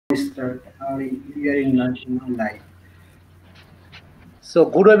Start we are in live. So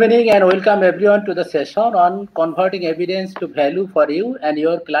good evening and welcome everyone to the session on converting evidence to value for you and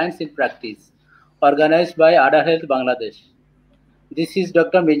your clients in practice, organized by Ada Health Bangladesh. This is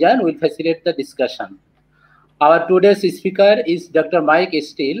Dr. Mizan who will facilitate the discussion. Our today's speaker is Dr. Mike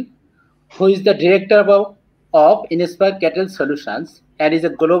Steele, who is the director of Inspire Cattle Solutions and is a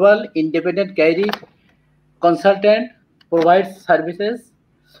global independent dairy consultant, provides services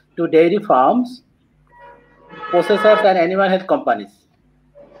to dairy farms, processors and animal health companies.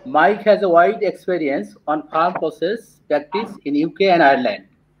 Mike has a wide experience on farm process practice in UK and Ireland.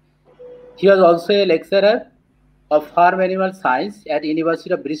 He was also a lecturer of farm animal science at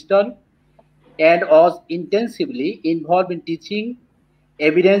University of Bristol and was intensively involved in teaching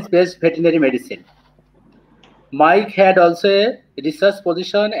evidence-based veterinary medicine. Mike had also a research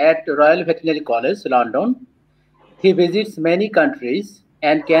position at Royal Veterinary College, London. He visits many countries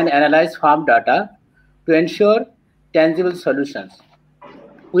and can analyze farm data to ensure tangible solutions.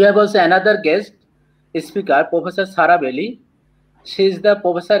 We have also another guest speaker, Professor Sarah Bailey. She is the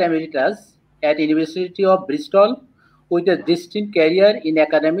Professor Emeritus at University of Bristol with a distinct career in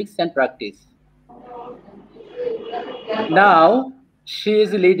academics and practice. Now, she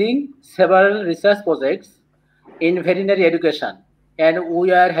is leading several research projects in veterinary education, and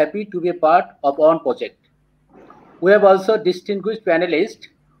we are happy to be a part of one project. We have also distinguished panelists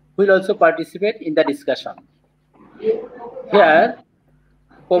who will also participate in the discussion. Here,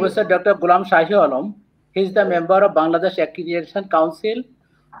 Professor Dr. Ghulam Shahi Alam, he is the member of Bangladesh Accreditation Council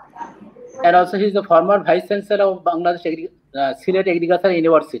and also he is the former Vice Chancellor of Bangladesh Sylhet Agricultural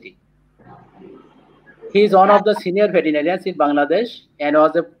University. He is one of the senior veterinarians in Bangladesh and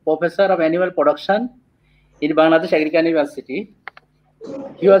was a professor of animal production in Bangladesh Agricultural University.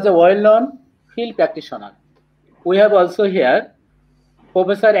 He was a well-known field practitioner. We have also here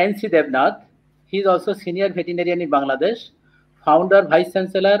Professor N.C. Devnath. He is also senior veterinarian in Bangladesh, founder, Vice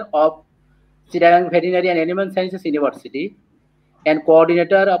Chancellor of Chittagong Veterinary and Animal Sciences University, and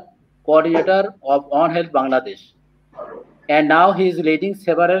coordinator of On Health Bangladesh. And now he is leading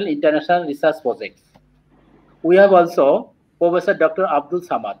several international research projects. We have also Professor Dr. Abdul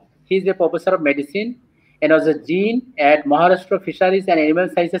Samad. He is a professor of medicine and was a dean at Maharashtra Fisheries and Animal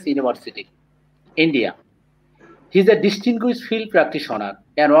Sciences University, India. He is a distinguished field practitioner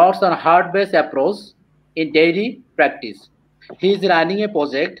and works on hard-based approach in dairy practice. He is running a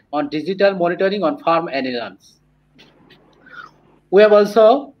project on digital monitoring on farm animals. We have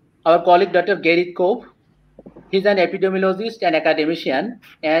also our colleague Dr. Gerrit Koop. He is an epidemiologist and academician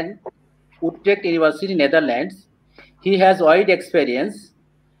at Utrecht University, Netherlands. He has wide experience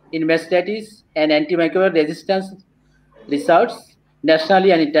in mastitis and antimicrobial resistance research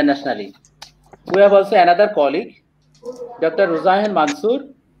nationally and internationally. We have also another colleague, Dr. Ruzahan Mansoor.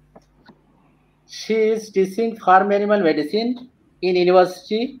 She is teaching farm animal medicine in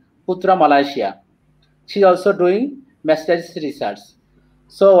University Putra, Malaysia. She is also doing mastitis research.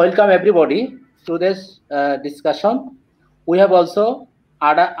 So welcome everybody to this discussion. We have also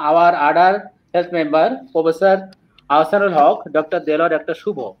our other health member, Professor Ahsanul Haq, Dr. Delo, Dr.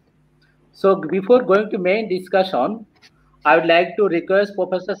 Shubho. So before going to main discussion, I would like to request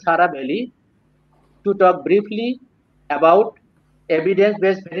Professor Sarah Bailey to talk briefly about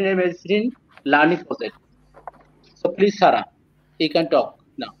evidence-based veterinary medicine learning project. So please, Sarah, you can talk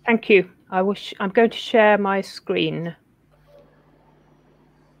now. Thank you. I'm going to share my screen.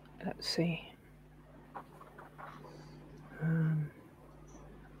 Let's see.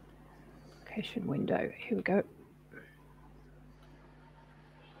 Application window. Here we go.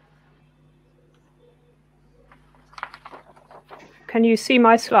 Can you see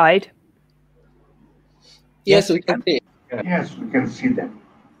my slide? Yes, we can see. Yes, we can see them.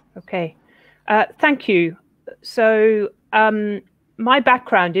 Okay. Thank you. So my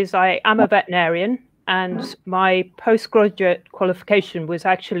background is I am a veterinarian and my postgraduate qualification was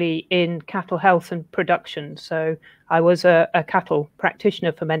actually in cattle health and production. So I was a cattle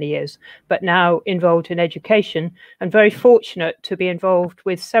practitioner for many years, but now involved in education and very fortunate to be involved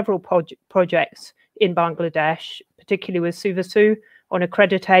with several projects in Bangladesh, particularly with Suvasu on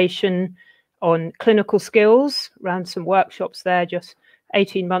accreditation, on clinical skills, ran some workshops there just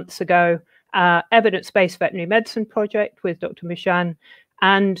 18 months ago, evidence-based veterinary medicine project with Dr. Mizan,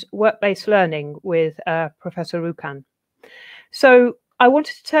 and work-based learning with Professor Rukan. So I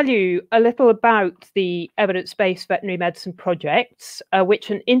wanted to tell you a little about the evidence-based veterinary medicine projects,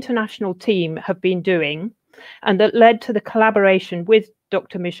 which an international team have been doing, and that led to the collaboration with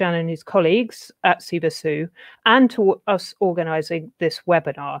Dr. Mizan and his colleagues at Suvasu, and to us organizing this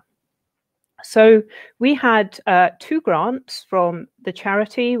webinar. So we had 2 grants from the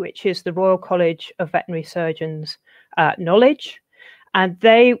charity, which is the Royal College of Veterinary Surgeons Knowledge, and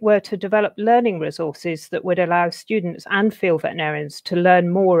they were to develop learning resources that would allow students and field veterinarians to learn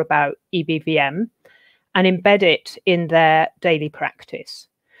more about EBVM and embed it in their daily practice.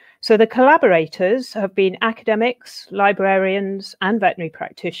 So the collaborators have been academics, librarians, and veterinary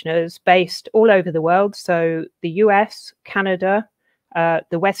practitioners based all over the world. So the US, Canada,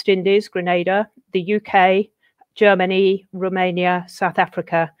 the West Indies, Grenada, the UK, Germany, Romania, South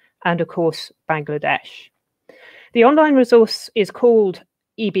Africa, and of course, Bangladesh. The online resource is called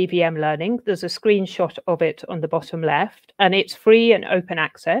EBVM Learning. There's a screenshot of it on the bottom left, and it's free and open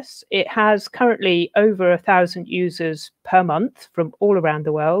access. It has currently over 1,000 users per month from all around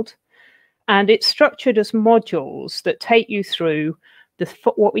the world. And it's structured as modules that take you through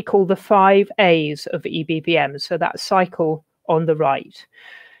what we call the 5 A's of EBVM. So that cycle on the right,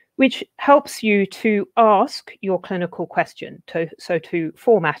 which helps you to ask your clinical question, to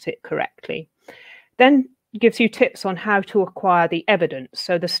format it correctly. Then gives you tips on how to acquire the evidence,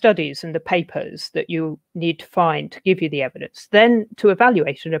 so the studies and the papers that you need to find to give you the evidence, then to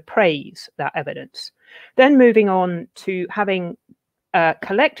evaluate and appraise that evidence. Then moving on to having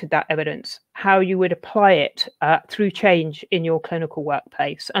collected that evidence, how you would apply it through change in your clinical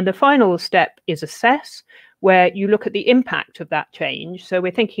workplace. And the final step is assess, where you look at the impact of that change. So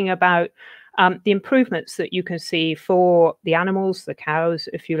we're thinking about the improvements that you can see for the animals, the cows,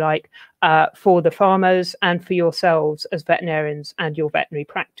 if you like, for the farmers and for yourselves as veterinarians and your veterinary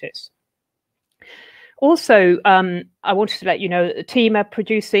practice. Also, I wanted to let you know that the team are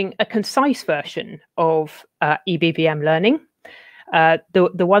producing a concise version of EBVM learning.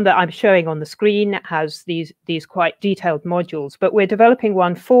 The one that I'm showing on the screen has these quite detailed modules, but we're developing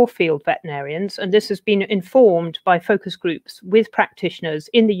one for field veterinarians, and this has been informed by focus groups with practitioners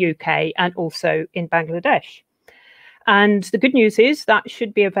in the UK and also in Bangladesh. And the good news is that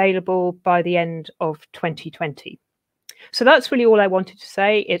should be available by the end of 2020. So that's really all I wanted to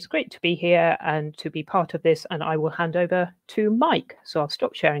say. It's great to be here and to be part of this, and I will hand over to Mike. So I'll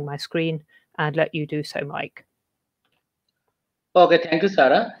stop sharing my screen and let you do so, Mike. Okay, thank you,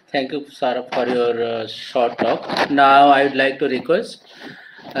 Sarah. Thank you, Sarah, for your short talk. Now, I would like to request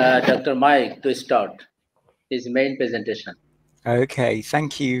Dr. Mike to start his main presentation. Okay,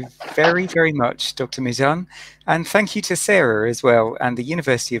 thank you very, very much, Dr. Mizan. And thank you to Sarah as well and the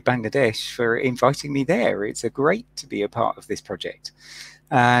University of Bangladesh for inviting me there. It's great to be a part of this project.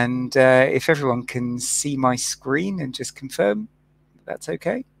 And if everyone can see my screen and just confirm that's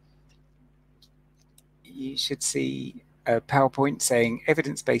okay. You should see a PowerPoint saying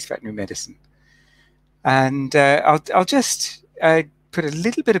evidence-based veterinary medicine. And I'll just put a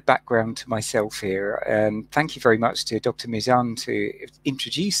little bit of background to myself here. Thank you very much to Dr. Mizan to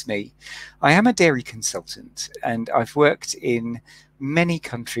introduce me. I am a dairy consultant and I've worked in many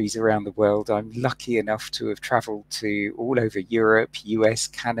countries around the world. I'm lucky enough to have traveled to all over Europe, US,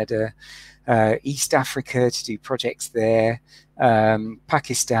 Canada, East Africa to do projects there,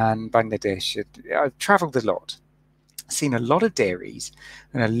 Pakistan, Bangladesh. I've traveled a lot, seen a lot of dairies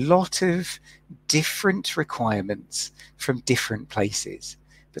and a lot of different requirements from different places.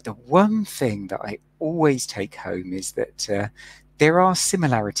 But the one thing that I always take home is that there are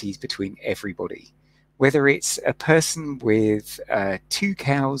similarities between everybody. Whether it's a person with 2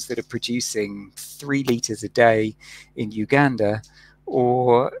 cows that are producing 3 litres a day in Uganda,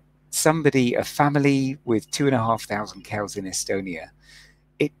 or somebody, a family with 2,500 cows in Estonia,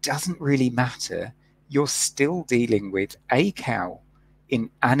 it doesn't really matter. You're still dealing with a cow in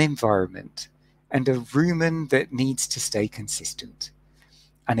an environment and a rumen that needs to stay consistent.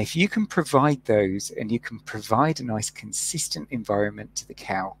 And if you can provide those and you can provide a nice consistent environment to the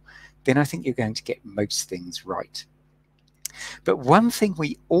cow, then I think you're going to get most things right. But one thing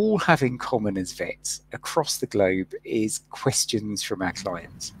we all have in common as vets across the globe is questions from our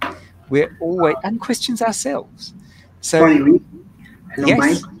clients. We're always, and questions ourselves. So, sorry, hello, yes,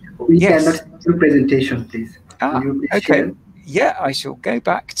 Mike. We yes. cannot see your presentation, please. Okay. Share? Yeah, I shall go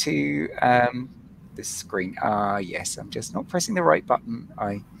back to the screen. Yes, I'm just not pressing the right button.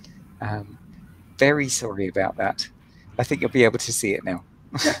 I am very sorry about that. I think you'll be able to see it now.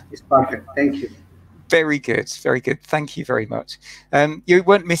 Yeah, it's perfect. Thank you. Very good. Very good. Thank you very much. You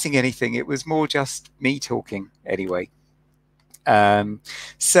weren't missing anything. It was more just me talking anyway.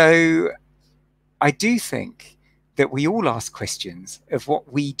 So I do think that we all ask questions of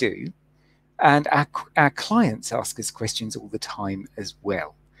what we do, and our clients ask us questions all the time as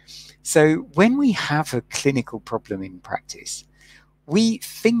well. So when we have a clinical problem in practice, we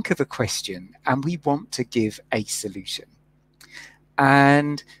think of a question and we want to give a solution.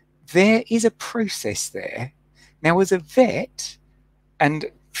 And there is a process there. Now, as a vet, and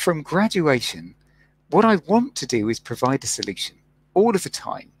from graduation, what I want to do is provide a solution all of the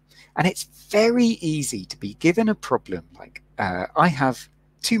time. And it's very easy to be given a problem like, I have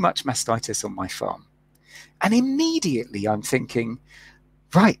too much mastitis on my farm. And immediately I'm thinking,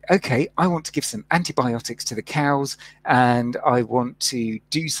 right, okay, I want to give some antibiotics to the cows, and I want to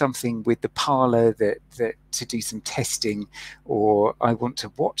do something with the parlour to do some testing, or I want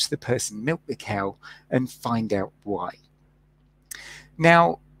to watch the person milk the cow and find out why.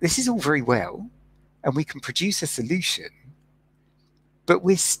 Now, this is all very well, and we can produce a solution, but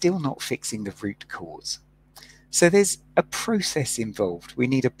we're still not fixing the root cause. So there's a process involved. We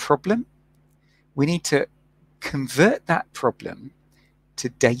need a problem. We need to convert that problem to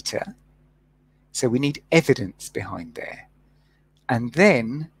data. So we need evidence behind there. And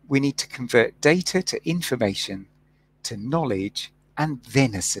then we need to convert data to information, to knowledge, and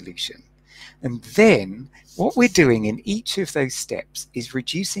then a solution. And then what we're doing in each of those steps is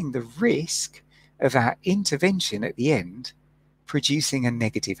reducing the risk of our intervention at the end producing a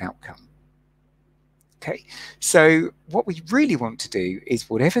negative outcome. Okay, so what we really want to do is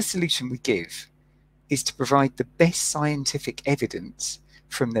whatever solution we give is to provide the best scientific evidence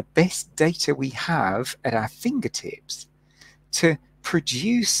from the best data we have at our fingertips to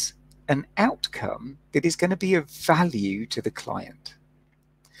produce an outcome that is going to be of value to the client.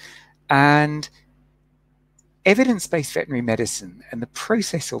 And evidence-based veterinary medicine and the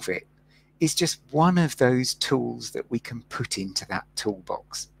process of it is just one of those tools that we can put into that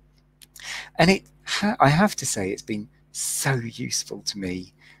toolbox. And I have to say, it's been so useful to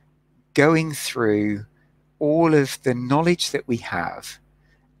me going through all of the knowledge that we have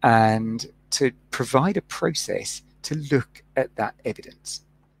and to provide a process to look at that evidence.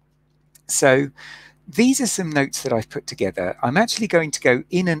 So these are some notes that I've put together. I'm actually going to go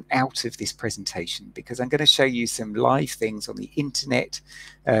in and out of this presentation because I'm going to show you some live things on the internet,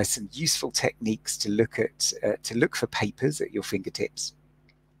 some useful techniques to look at, to look for papers at your fingertips,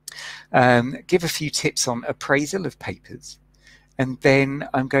 give a few tips on appraisal of papers, and then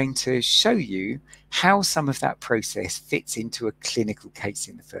I'm going to show you how some of that process fits into a clinical case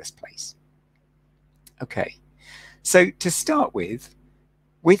in the first place. Okay, so to start with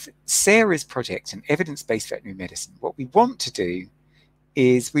Sarah's project and evidence-based veterinary medicine, what we want to do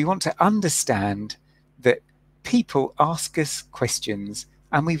is we want to understand that people ask us questions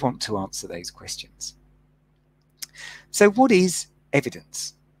and we want to answer those questions. So what is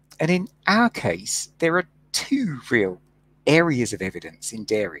evidence? And in our case, there are two real areas of evidence in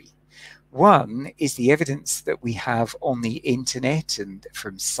dairy. One is the evidence that we have on the internet and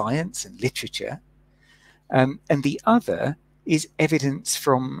from science and literature. And the other is evidence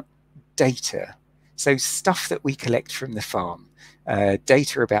from data. So stuff that we collect from the farm,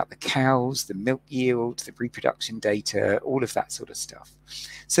 data about the cows, the milk yield, the reproduction data, all of that sort of stuff.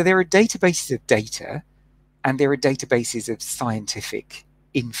 So there are databases of data and there are databases of scientific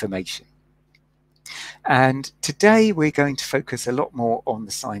information. And today we're going to focus a lot more on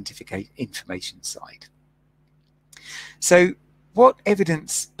the scientific information side. So what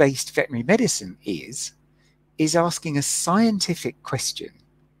evidence-based veterinary medicine is asking a scientific question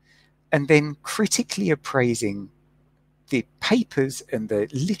and then critically appraising the papers and the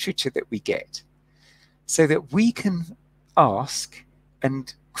literature that we get so that we can ask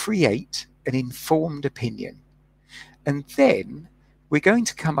and create an informed opinion. And then we're going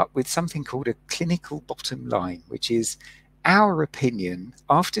to come up with something called a clinical bottom line, which is our opinion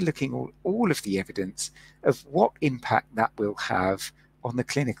after looking at all of the evidence of what impact that will have on the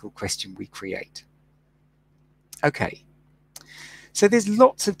clinical question we create. Okay, so there's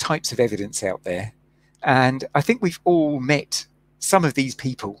lots of types of evidence out there, and I think we've all met some of these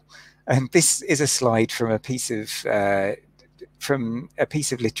people. And this is a slide from a piece of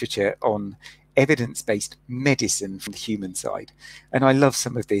literature on evidence-based medicine from the human side, and I love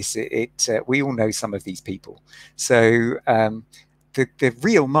some of this. We all know some of these people. So the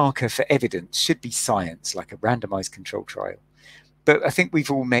real marker for evidence should be science, like a randomized control trial. But I think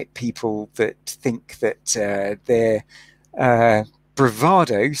we've all met people that think that their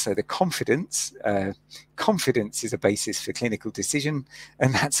bravado, so the confidence is a basis for clinical decision,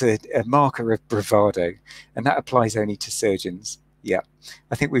 and that's a marker of bravado, and that applies only to surgeons. Yeah,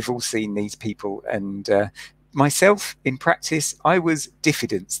 I think we've all seen these people, and myself in practice, I was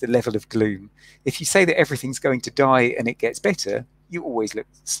diffidence, the level of gloom. If you say that everything's going to die and it gets better, you always look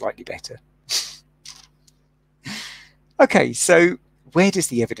slightly better. Okay, so where does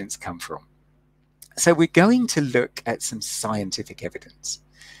the evidence come from? So we're going to look at some scientific evidence.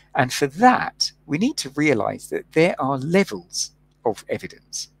 And for that, we need to realize that there are levels of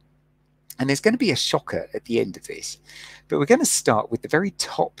evidence. And there's going to be a shocker at the end of this, but we're going to start with the very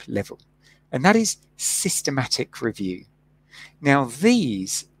top level, and that is systematic review. Now,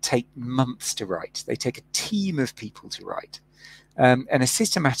 these take months to write. They take a team of people to write. And a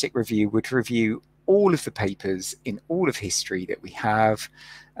systematic review would review all of the papers in all of history that we have.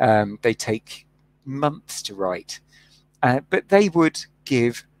 They take months to write, but they would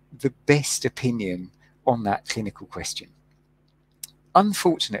give the best opinion on that clinical question.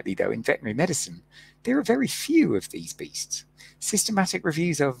 Unfortunately, though, in veterinary medicine, there are very few of these beasts. Systematic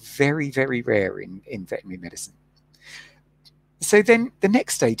reviews are very, very rare in veterinary medicine. So then the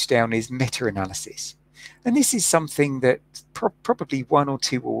next stage down is meta-analysis. And this is something that probably one or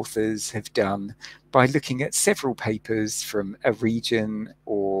two authors have done by looking at several papers from a region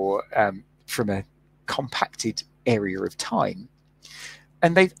or from a compacted area of time.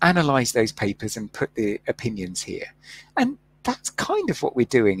 And they've analysed those papers and put the opinions here. And that's kind of what we're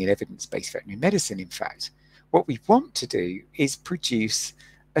doing in evidence-based veterinary medicine, in fact. What we want to do is produce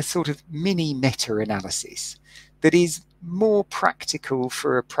a sort of mini meta-analysis that is more practical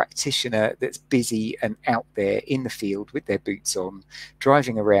for a practitioner that's busy and out there in the field with their boots on,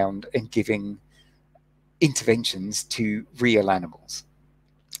 driving around and giving interventions to real animals.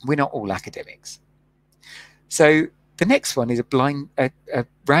 We're not all academics. So the next one is a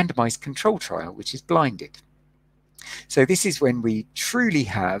randomized control trial, which is blinded. So this is when we truly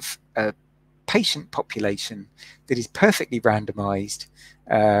have a patient population that is perfectly randomized.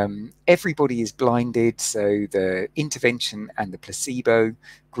 Everybody is blinded, so the intervention and the placebo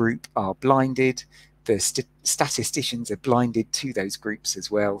group are blinded. The statisticians are blinded to those groups as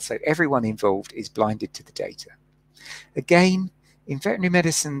well. So everyone involved is blinded to the data. Again, in veterinary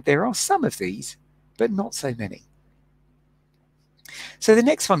medicine, there are some of these, but not so many. So the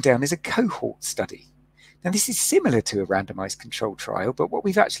next one down is a cohort study. Now, this is similar to a randomized control trial, but what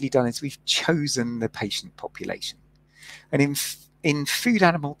we've actually done is we've chosen the patient population. And in food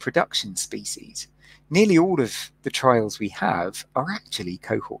animal production species, nearly all of the trials we have are actually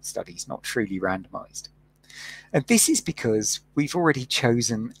cohort studies, not truly randomized. And this is because we've already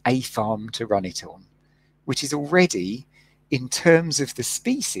chosen a farm to run it on, which is already, in terms of the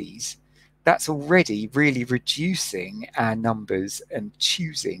species, that's already really reducing our numbers and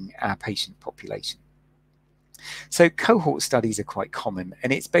choosing our patient population. So cohort studies are quite common,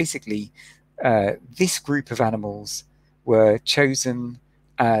 and it's basically this group of animals were chosen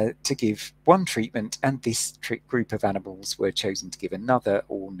to give one treatment, and this group of animals were chosen to give another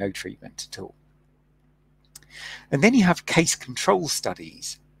or no treatment at all. And then you have case control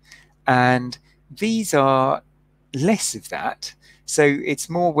studies, and these are less of that. So it's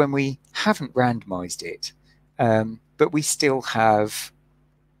more when we haven't randomized it, but we still have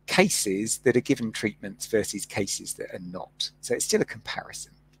cases that are given treatments versus cases that are not. So it's still a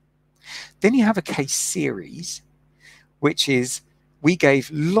comparison. Then you have a case series, which is we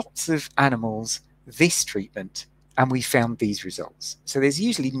gave lots of animals this treatment and we found these results. So there's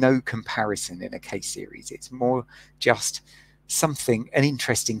usually no comparison in a case series. It's more just something, an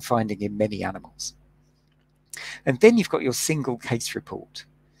interesting finding in many animals. And then you've got your single case report,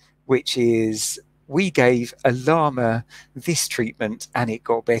 which is we gave a llama this treatment and it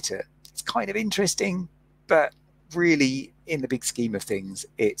got better. It's kind of interesting, but really in the big scheme of things,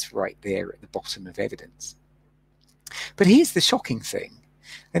 it's right there at the bottom of evidence. But here's the shocking thing,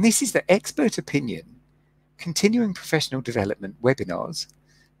 and this is that expert opinion, continuing professional development webinars,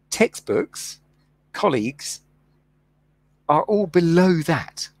 textbooks, colleagues are all below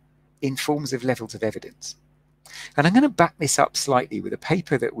that in forms of levels of evidence. And I'm going to back this up slightly with a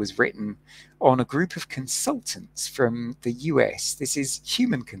paper that was written on a group of consultants from the US. This is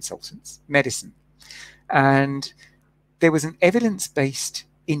human consultants, medicine. And there was an evidence-based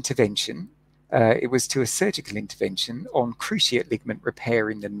intervention. It was to a surgical intervention on cruciate ligament repair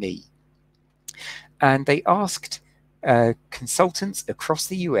in the knee. And they asked consultants across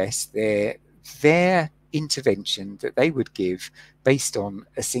the US their intervention that they would give based on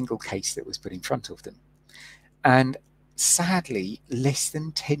a single case that was put in front of them. And sadly, less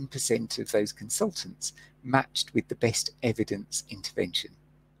than 10% of those consultants matched with the best evidence intervention.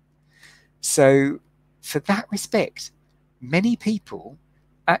 So for that respect, many people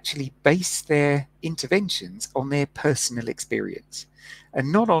actually base their interventions on their personal experience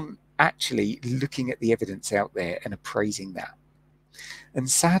and not on actually looking at the evidence out there and appraising that. And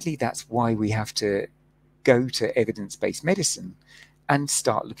sadly, that's why we have to go to evidence-based medicine and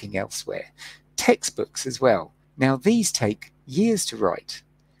start looking elsewhere. Textbooks as well. Now, these take years to write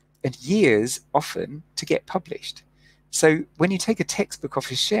and years often to get published. So when you take a textbook off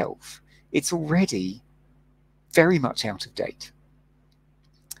a shelf, it's already very much out of date.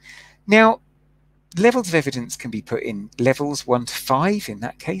 Now, levels of evidence can be put in levels 1 to 5 in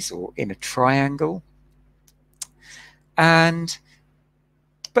that case, or in a triangle.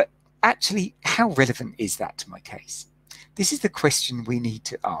 But actually, how relevant is that to my case? This is the question we need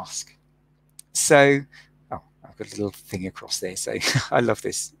to ask. So, oh, I've got a little thing across there. So I love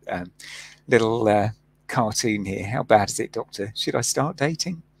this little cartoon here. How bad is it, doctor? Should I start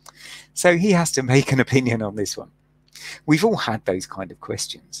dating? So he has to make an opinion on this one. We've all had those kind of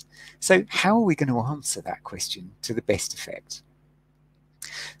questions. So how are we going to answer that question to the best effect?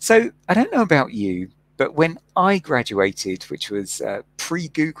 So I don't know about you, but when I graduated, which was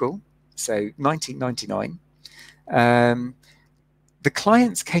pre-Google, so 1999, the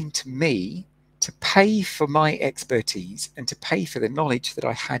clients came to me to pay for my expertise and to pay for the knowledge that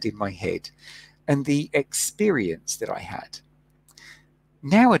I had in my head and the experience that I had.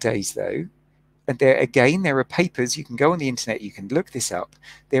 Nowadays, though, and there are papers, you can go on the internet, you can look this up.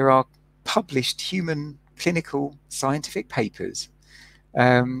 There are published human clinical scientific papers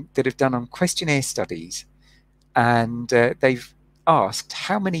that have done on questionnaire studies, and they've asked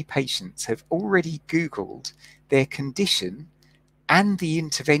how many patients have already Googled their condition and the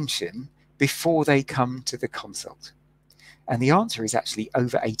intervention before they come to the consult. And the answer is actually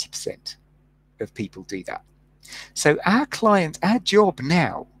over 80% of people do that. So our job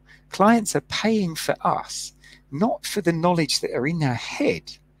now, clients are paying for us, not for the knowledge that are in our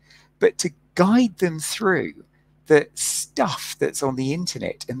head, but to guide them through the stuff that's on the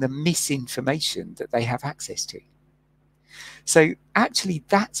internet and the misinformation that they have access to. So actually,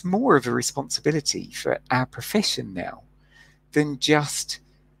 that's more of a responsibility for our profession now than just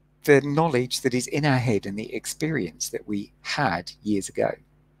the knowledge that is in our head and the experience that we had years ago.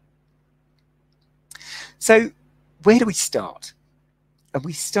 So where do we start? And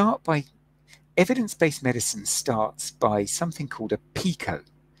we start by, evidence-based medicine starts by something called a PICO,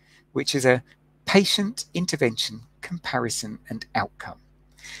 which is a patient intervention, comparison and outcome.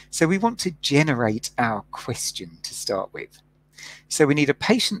 So we want to generate our question to start with. So we need a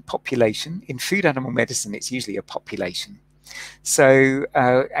patient population. In food animal medicine, it's usually a population. So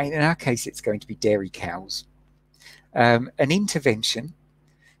in our case, it's going to be dairy cows. An intervention.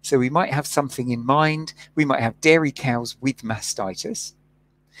 So we might have something in mind. We might have dairy cows with mastitis.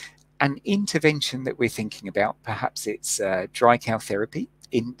 An intervention that we're thinking about, perhaps it's dry cow therapy,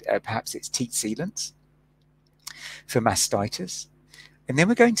 perhaps it's teat sealants for mastitis. And then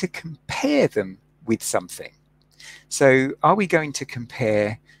we're going to compare them with something. So are we going to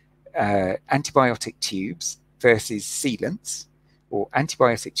compare antibiotic tubes versus sealants, or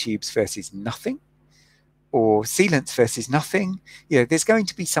antibiotic tubes versus nothing, or sealants versus nothing? You know, there's going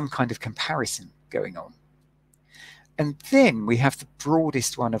to be some kind of comparison going on. And then we have the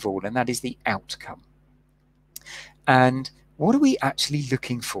broadest one of all, and that is the outcome. And what are we actually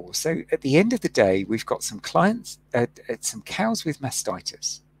looking for? So at the end of the day, we've got some clients, some cows with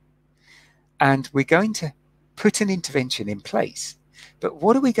mastitis, and we're going to put an intervention in place. But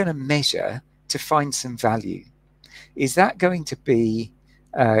what are we going to measure to find some value? Is that going to be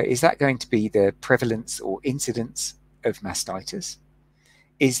the prevalence or incidence of mastitis?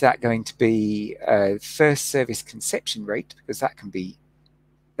 Is that going to be first service conception rate, because that can be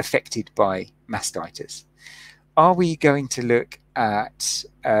affected by mastitis? Are we going to look at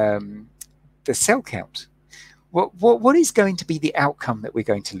the cell count? What is going to be the outcome that we're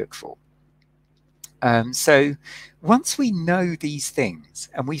going to look for? So once we know these things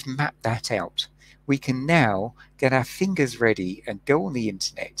and we've mapped that out, we can now get our fingers ready and go on the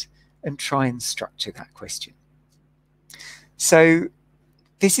internet and try and structure that question. So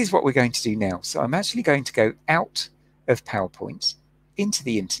this is what we're going to do now. So I'm actually going to go out of PowerPoint into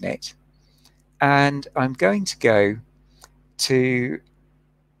the internet, and I'm going to go to,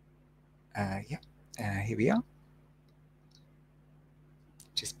 here we are.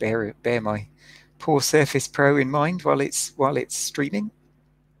 Just bear my poor Surface Pro in mind while it's streaming.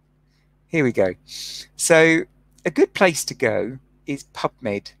 Here we go. So a good place to go is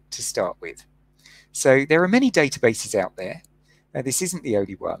PubMed to start with. So there are many databases out there. This isn't the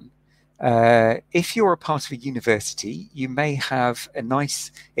only one. If you're a part of a university, you may have a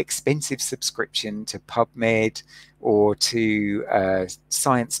nice expensive subscription to PubMed or to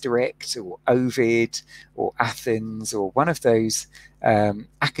Science Direct or Ovid or Athens or one of those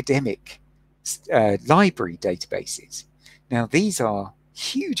academic library databases. Now, these are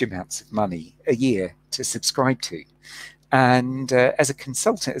huge amounts of money a year to subscribe to. And as a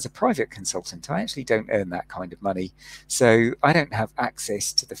consultant, as a private consultant, I actually don't earn that kind of money. So I don't have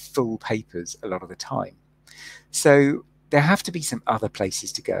access to the full papers a lot of the time. So there have to be some other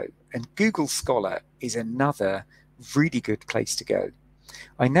places to go. And Google Scholar is another really good place to go.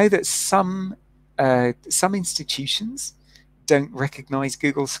 I know that some institutions don't recognize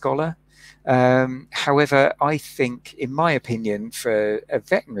Google Scholar. However, I think, in my opinion, for a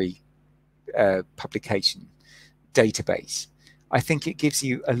veterinary publication database, I think it gives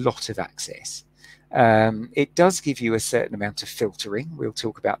you a lot of access. It does give you a certain amount of filtering. We'll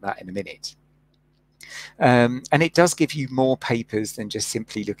talk about that in a minute. And it does give you more papers than just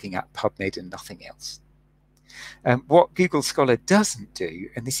simply looking at PubMed and nothing else. What Google Scholar doesn't do,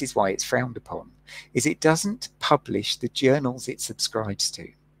 and this is why it's frowned upon, is it doesn't publish the journals it subscribes to.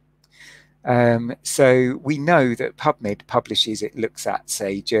 So we know that PubMed publishes, it looks at,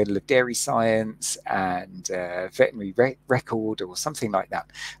 say, Journal of Dairy Science and Veterinary Record or something like that,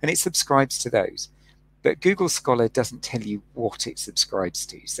 and it subscribes to those. But Google Scholar doesn't tell you what it subscribes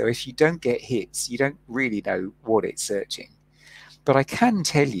to. So if you don't get hits, you don't really know what it's searching. But I can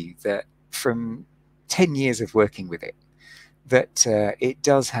tell you that from 10 years of working with it, that it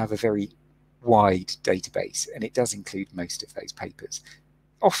does have a very wide database, and it does include most of those papers,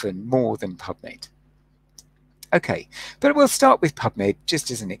 often more than PubMed. Okay, but we'll start with PubMed just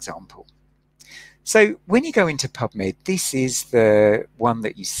as an example. So when you go into PubMed, this is the one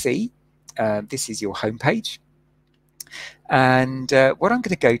that you see. This is your homepage. And what I'm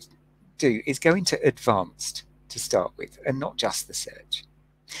going to do is go into advanced to start with, and not just the search,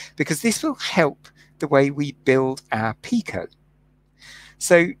 because this will help the way we build our PICO.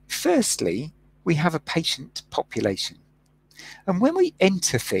 So firstly, we have a patient population. And when we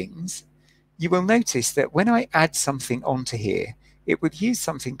enter things, you will notice that when I add something onto here, it would use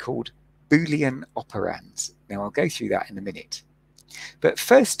something called Boolean operands. Now, I'll go through that in a minute. But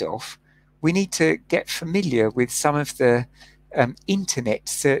first off, we need to get familiar with some of the internet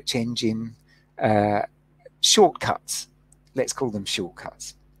search engine shortcuts. Let's call them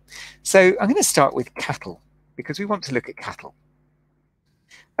shortcuts. So I'm going to start with cattle, because we want to look at cattle.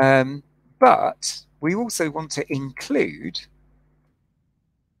 But we also want to include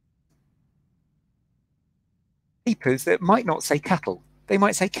papers that might not say cattle. They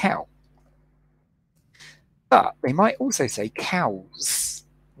might say cow. But they might also say cows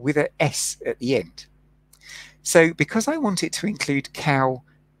with an S at the end. So because I want it to include cow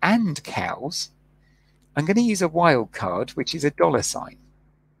and cows, I'm going to use a wildcard, which is a $,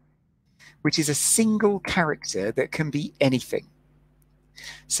 which is a single character that can be anything.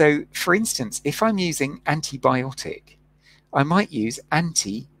 So for instance, if I'm using antibiotic, I might use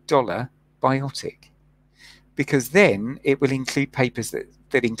anti-biotic, because then it will include papers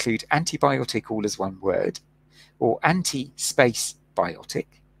that include antibiotic all as one word, or anti-space biotic,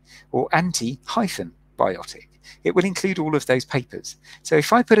 or anti-biotic. It will include all of those papers. So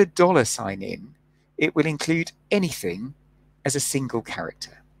if I put a $sign in, it will include anything as a single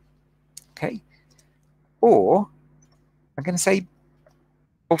character. Okay? Or I'm going to say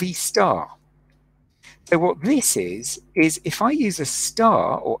Bovie star. So what this is if I use a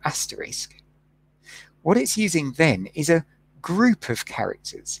star or asterisk, what it's using then is a group of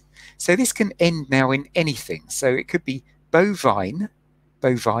characters. So this can end now in anything. So it could be bovine,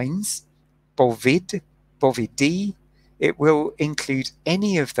 bovines, bovid, bovidae. It will include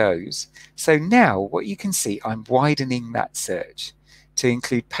any of those. So now what you can see, I'm widening that search to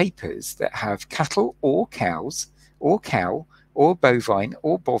include papers that have cattle or cows or cow or bovine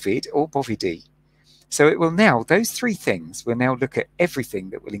or bovid or bovidae. So it will now, those three things will now look at everything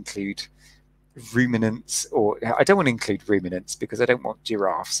that will include ruminants, or I don't want to include ruminants because I don't want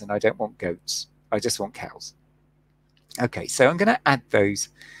giraffes and I don't want goats. I just want cows. Okay, so I'm going to add those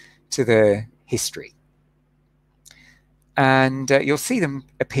to the history. And you'll see them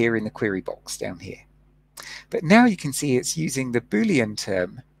appear in the query box down here. But now you can see it's using the Boolean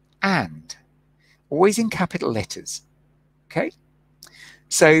term and, always in capital letters. Okay,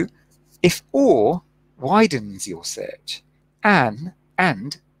 so if or widens your search, and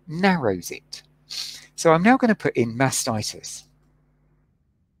narrows it. So I'm now going to put in mastitis.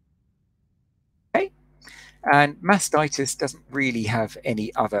 Okay, and mastitis doesn't really have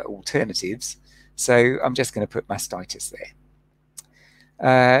any other alternatives, so I'm just going to put mastitis there.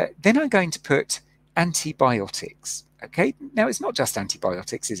 Then I'm going to put antibiotics. Okay, now it's not just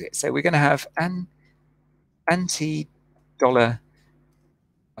antibiotics, is it? So we're going to have an anti-biotic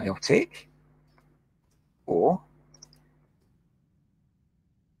or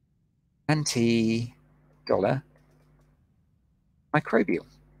anti-microbial,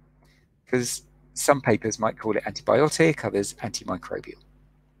 because some papers might call it antibiotic, others antimicrobial.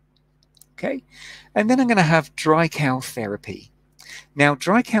 Okay, and then I'm going to have dry cow therapy. Now,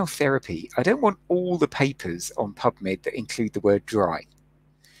 dry cow therapy, I don't want all the papers on PubMed that include the word dry,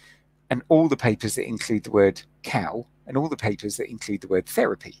 and all the papers that include the word cow and all the papers that include the word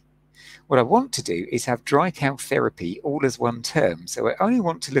therapy. What I want to do is have dry cow therapy all as one term. So I only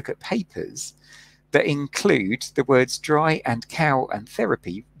want to look at papers that include the words dry and cow and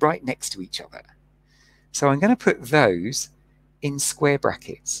therapy right next to each other. So I'm going to put those in square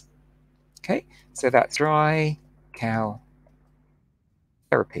brackets. Okay, so that's dry cow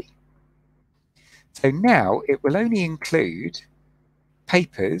therapy. So now it will only include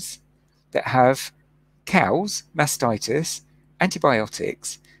papers that have cows, mastitis,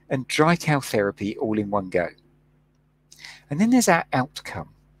 antibiotics, and dry cow therapy all in one go. And then there's our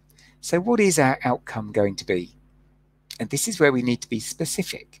outcome. So what is our outcome going to be? And this is where we need to be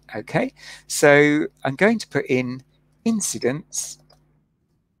specific, okay? So I'm going to put in incidence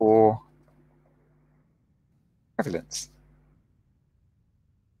or prevalence.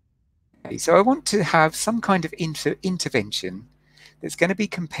 Okay, so I want to have some kind of intervention that's going to be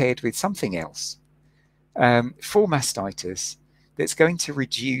compared with something else for mastitis that's going to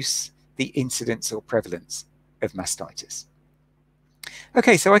reduce the incidence or prevalence of mastitis.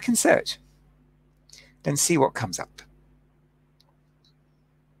 Okay, so I can search and see what comes up.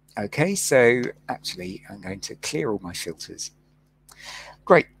 Okay, so actually I'm going to clear all my filters.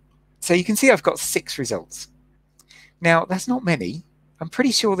 Great. So you can see I've got 6 results. Now, that's not many. I'm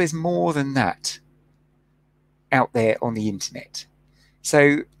pretty sure there's more than that out there on the internet.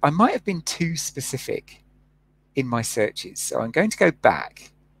 So I might have been too specific in my searches. So I'm going to go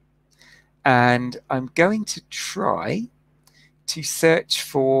back and I'm going to try to search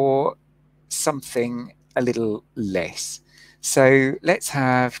for something a little less. So let's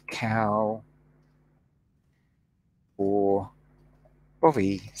have cow or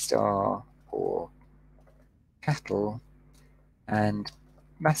bovie star or cattle and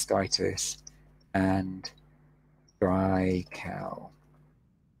mastitis and dry cow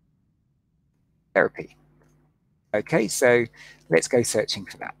therapy. Okay, so let's go searching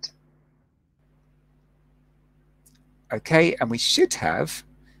for that. Okay, and we should have,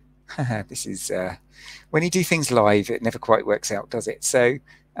 this is, when you do things live, it never quite works out, does it? So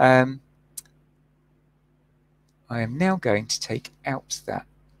I am now going to take out that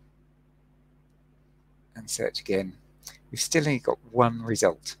and search again. We've still only got 1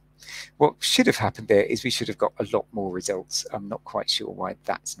 result. What should have happened there is we should have got a lot more results. I'm not quite sure why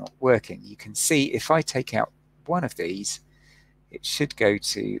that's not working. You can see if I take out one of these, it should go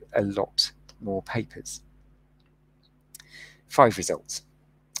to a lot more papers. 5 results.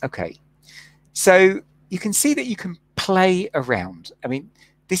 Okay, so you can see that you can play around. I mean,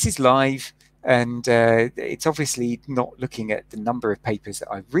 this is live, and it's obviously not looking at the number of papers that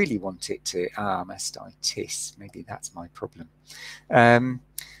I really want it to. Mastitis, maybe that's my problem.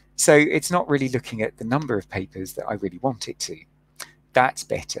 So it's not really looking at the number of papers that I really want it to. That's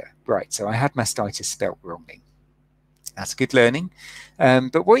better. Right, so I had mastitis spelt wrongly. That's good learning.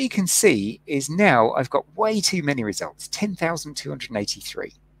 But what you can see is now I've got way too many results,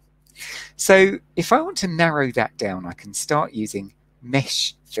 10,283. So if I want to narrow that down, I can start using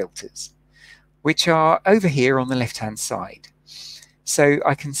mesh filters, which are over here on the left-hand side. So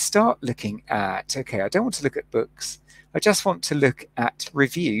I can start looking at, okay, I don't want to look at books. I just want to look at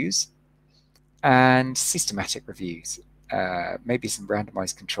reviews and systematic reviews, maybe some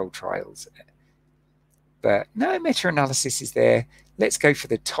randomized controlled trials. But no, meta-analysis is there. Let's go for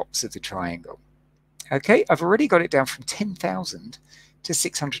the tops of the triangle. Okay, I've already got it down from 10,000 to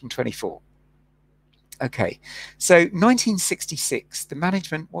 624. Okay, so 1966, the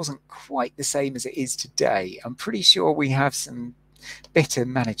management wasn't quite the same as it is today. I'm pretty sure we have some better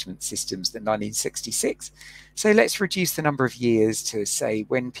management systems than 1966. So let's reduce the number of years to say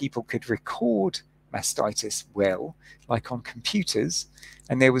when people could record mastitis well, like on computers,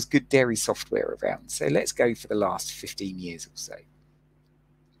 and there was good dairy software around. So let's go for the last 15 years or so.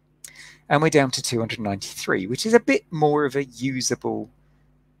 And we're down to 293, which is a bit more of a usable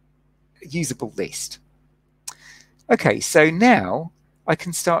list. Okay, so now I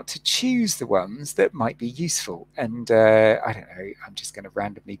can start to choose the ones that might be useful. And I don't know, I'm just going to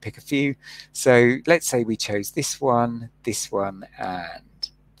randomly pick a few. So let's say we chose this one, and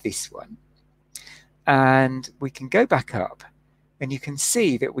this one. And we can go back up and you can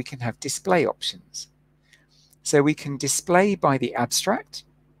see that we can have display options. So we can display by the abstract.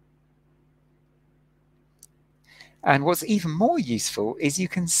 And what's even more useful is you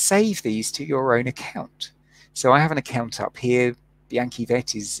can save these to your own account. So I have an account up here. Bianchi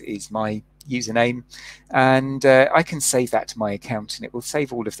Vet is my username, and I can save that to my account, and it will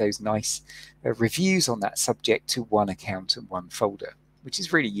save all of those nice reviews on that subject to one account and one folder, which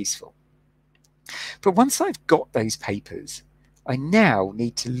is really useful. But once I've got those papers, I now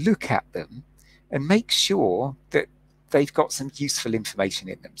need to look at them and make sure that they've got some useful information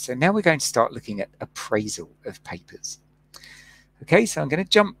in them. So now we're going to start looking at appraisal of papers. Okay, so I'm going to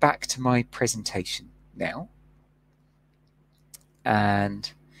jump back to my presentation now.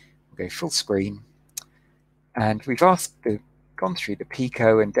 And we'll go full screen. And we've gone through the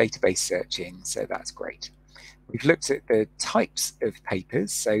PICO and database searching, so that's great. We've looked at the types of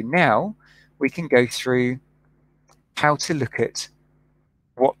papers, so now we can go through how to look at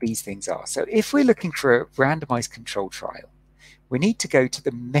what these things are. So if we're looking for a randomized control trial, we need to go to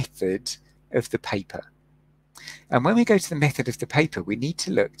the method of the paper. And when we go to the method of the paper, we need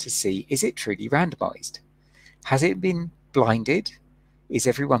to look to see, is it truly randomized? Has it been blinded? Is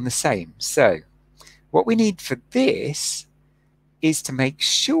everyone the same? So what we need for this is to make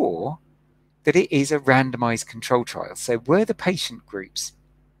sure that it is a randomized control trial. So were the patient groups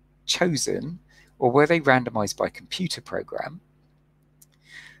chosen, or were they randomized by computer program?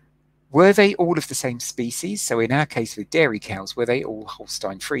 Were they all of the same species? So in our case with dairy cows, were they all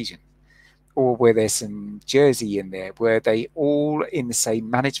Holstein Friesian? Or were there some Jersey in there? Were they all in the same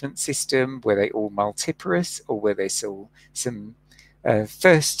management system? Were they all multiparous? Or were there still some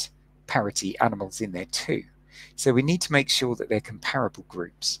first parity animals in there too? So we need to make sure that they're comparable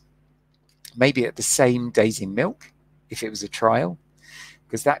groups. Maybe at the same days in milk, if it was a trial,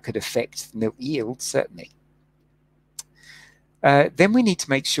 because that could affect milk yield, certainly. Then we need to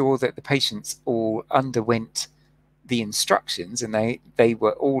make sure that the patients all underwent the instructions and they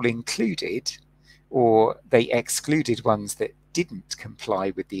were all included, or they excluded ones that didn't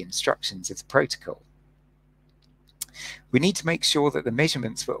comply with the instructions of the protocol. We need to make sure that the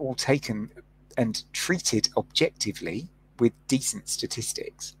measurements were all taken and treated objectively with decent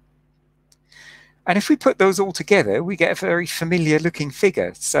statistics. And if we put those all together, we get a very familiar looking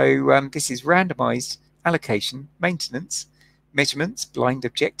figure. So this is randomized allocation, maintenance, measurements, blind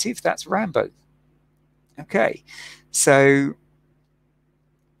objective, that's Rambo. Okay, so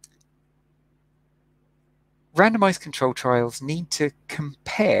randomized control trials need to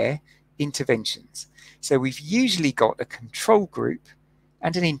compare interventions. So we've usually got a control group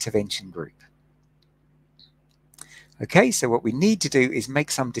and an intervention group. Okay, so what we need to do is make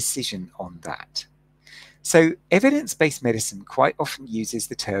some decision on that. So evidence-based medicine quite often uses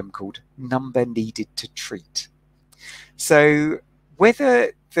the term called number needed to treat. So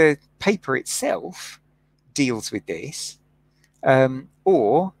whether the paper itself deals with this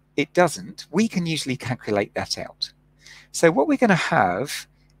or it doesn't, we can usually calculate that out. So what we're going to have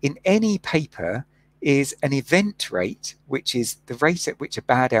in any paper is an event rate, which is the rate at which a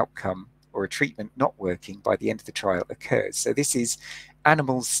bad outcome or a treatment not working by the end of the trial occurs. So this is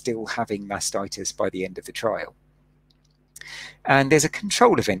animals still having mastitis by the end of the trial. And there's a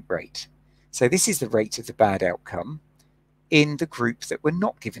control event rate. So this is the rate of the bad outcome in the group that were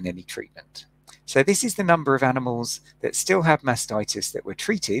not given any treatment. So this is the number of animals that still have mastitis that were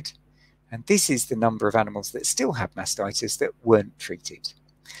treated, and this is the number of animals that still have mastitis that weren't treated.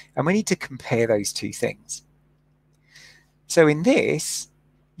 And we need to compare those two things. So in this,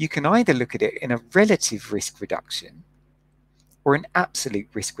 you can either look at it in a relative risk reduction or an absolute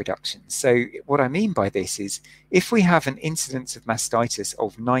risk reduction. So what I mean by this is, if we have an incidence of mastitis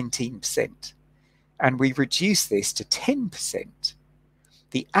of 19% and we reduce this to 10%,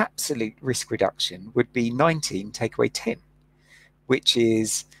 the absolute risk reduction would be 19 take away 10, which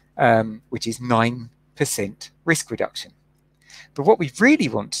is 9% risk reduction. But what we really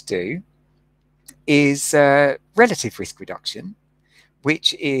want to do is relative risk reduction,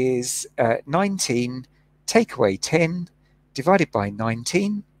 which is 19 take away 10 divided by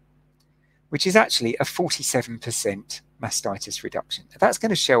 19, which is actually a 47% mastitis reduction. That's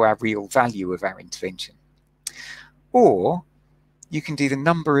going to show our real value of our intervention. Or you can do the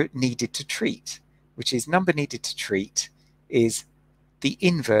number needed to treat, which is number needed to treat is the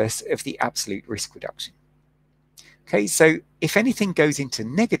inverse of the absolute risk reduction. Okay, so if anything goes into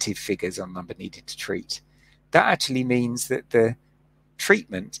negative figures on number needed to treat, that actually means that the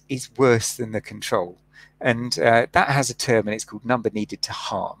treatment is worse than the control. And that has a term, and it's called number needed to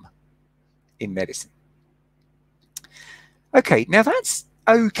harm in medicine. Okay, now that's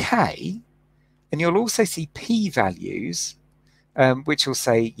okay. And you'll also see p-values, which will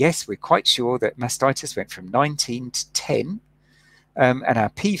say, yes, we're quite sure that mastitis went from 19 to 10, and our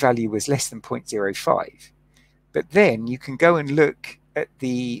p-value was less than 0.05. But then you can go and look at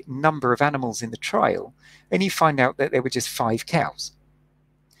the number of animals in the trial, and you find out that there were just 5 cows.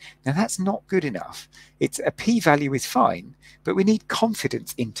 Now that's not good enough. It's a p-value is fine, but we need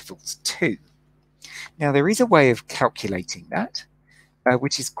confidence intervals too. Now there is a way of calculating that,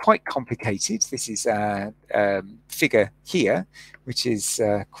 which is quite complicated. This is a figure here, which is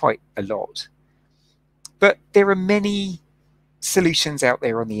quite a lot. But there are many solutions out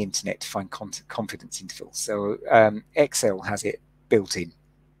there on the internet to find confidence intervals. So Excel has it built in.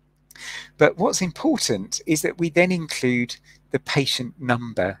 But what's important is that we then include the patient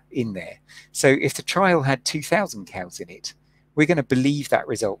number in there. So if the trial had 2,000 cows in it, we're going to believe that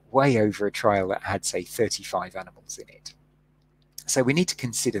result way over a trial that had, say, 35 animals in it. So we need to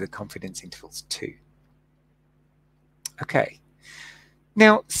consider the confidence intervals too. Okay.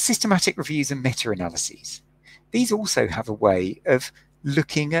 Now, systematic reviews and meta-analyses. These also have a way of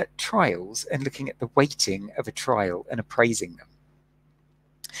looking at trials and looking at the weighting of a trial and appraising them.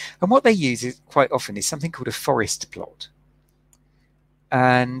 And what they use is quite often is something called a forest plot.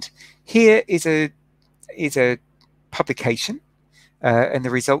 And here is a publication and the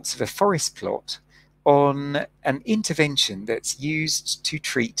results of a forest plot on an intervention that's used to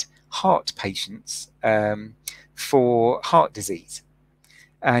treat heart patients for heart disease.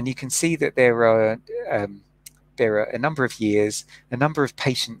 And you can see that there are a number of years, a number of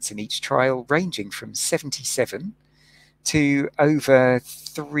patients in each trial ranging from 77 to over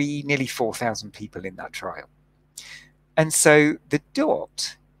nearly 4,000 people in that trial. And so the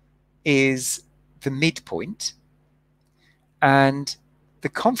dot is the midpoint, and the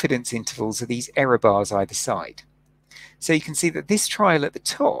confidence intervals are these error bars either side. So you can see that this trial at the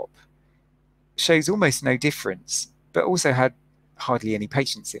top shows almost no difference, but also had hardly any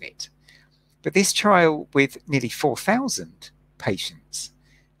patients in it. But this trial with nearly 4,000 patients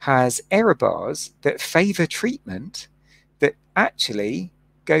has error bars that favor treatment that actually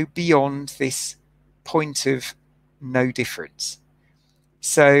go beyond this point of no difference.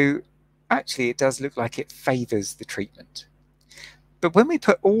 So actually it does look like it favors the treatment. But when we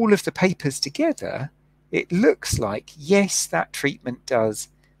put all of the papers together, it looks like, yes, that treatment does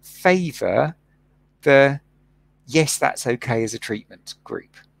favor the yes, that's okay as a treatment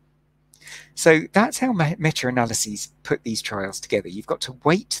group. So that's how meta-analyses put these trials together. You've got to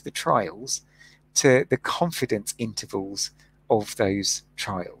weight the trials to the confidence intervals of those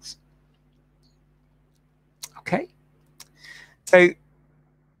trials. Okay, so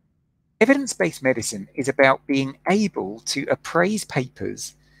evidence-based medicine is about being able to appraise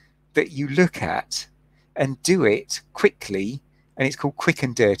papers that you look at and do it quickly, and it's called quick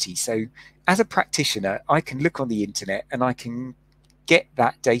and dirty. So as a practitioner, I can look on the internet and I can get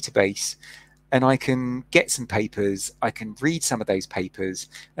that database and I can get some papers, I can read some of those papers,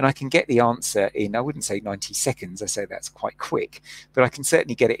 and I can get the answer in, I wouldn't say 90 seconds, I say that's quite quick, but I can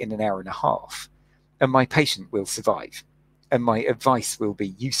certainly get it in an hour and a half, and my patient will survive, and my advice will be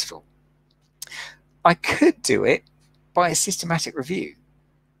useful. I could do it by a systematic review,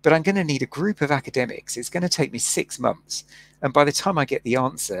 but I'm going to need a group of academics. It's going to take me 6 months, and by the time I get the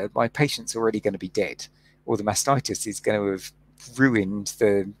answer, my patient's already going to be dead, or the mastitis is going to have ruined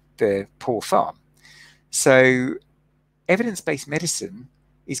the poor farm. So evidence-based medicine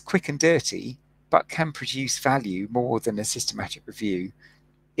is quick and dirty, but can produce value more than a systematic review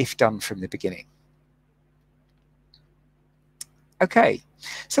if done from the beginning. Okay,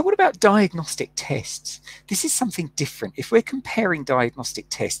 so what about diagnostic tests? This is something different. If we're comparing diagnostic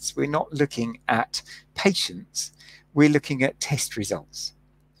tests, we're not looking at patients, we're looking at test results.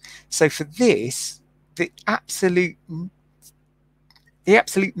 So for this, the absolute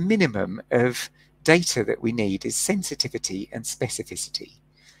minimum of data that we need is sensitivity and specificity.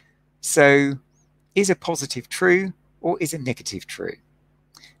 So is a positive true or is a negative true?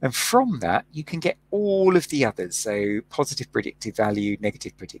 And from that, you can get all of the others. So positive predictive value,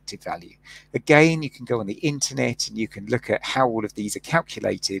 negative predictive value. Again, you can go on the internet and you can look at how all of these are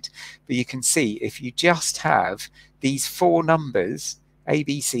calculated. But you can see if you just have these 4 numbers, A,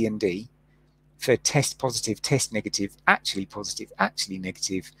 B, C, and D, for test positive, test negative, actually positive, actually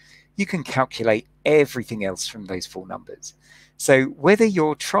negative, you can calculate everything else from those 4 numbers. So whether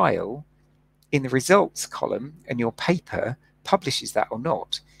your trial in the results column and your paper publishes that or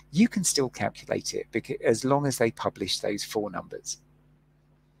not, you can still calculate it because as long as they publish those 4 numbers.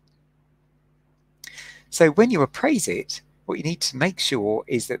 So when you appraise it, what you need to make sure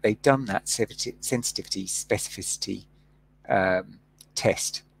is that they've done that sensitivity specificity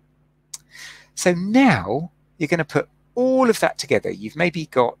test. So now you're going to put all of that together. You've maybe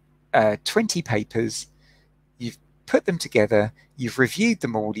got 20 papers, you've put them together, you've reviewed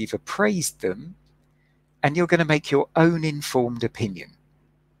them all, you've appraised them, and you're going to make your own informed opinion.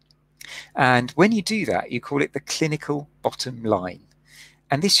 And when you do that, you call it the clinical bottom line.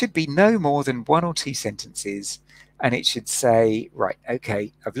 And this should be no more than 1 or 2 sentences, and it should say, right,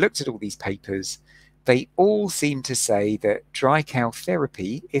 okay, I've looked at all these papers. They all seem to say that dry cow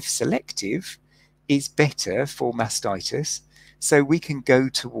therapy, if selective, is better for mastitis. So we can go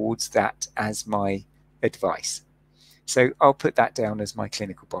towards that as my advice. So I'll put that down as my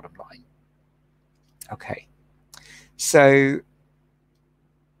clinical bottom line. Okay, so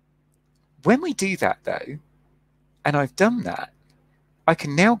when we do that though, and I've done that, I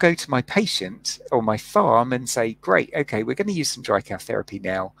can now go to my patient or my farm and say, great, okay, we're going to use some dry cow therapy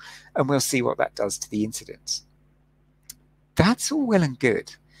now, and we'll see what that does to the incidence. That's all well and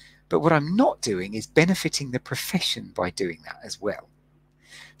good, but what I'm not doing is benefiting the profession by doing that as well.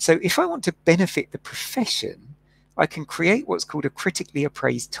 So if I want to benefit the profession, I can create what's called a critically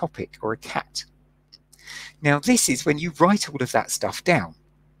appraised topic, or a CAT. Now, this is when you write all of that stuff down.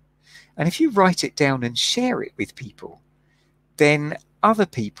 And if you write it down and share it with people, then other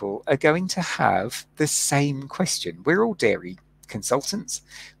people are going to have the same question. We're all dairy consultants.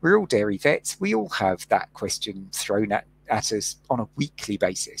 We're all dairy vets. We all have that question thrown at us on a weekly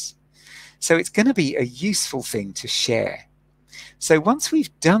basis. So it's going to be a useful thing to share. So once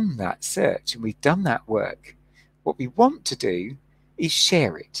we've done that search and we've done that work, what we want to do is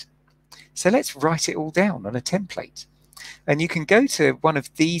share it. So let's write it all down on a template. And you can go to one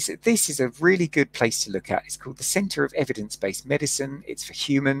of these. This is a really good place to look at. It's called the Centre of Evidence-Based Medicine. It's for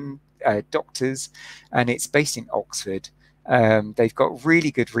human doctors, and it's based in Oxford. They've got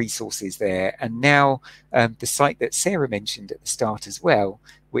really good resources there. And now the site that Sarah mentioned at the start as well,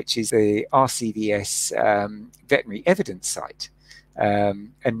 which is the RCVS veterinary evidence site,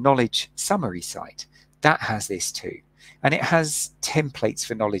 and knowledge summary site, that has this too. And it has templates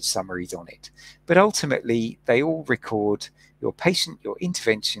for knowledge summaries on it. But ultimately, they all record your patient, your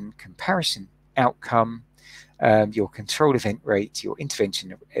intervention, comparison outcome, your control event rate, your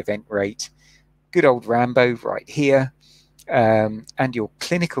intervention event rate, good old Rambo right here, and your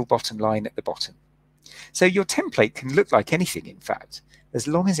clinical bottom line at the bottom. So your template can look like anything, in fact, as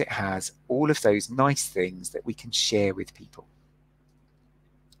long as it has all of those nice things that we can share with people.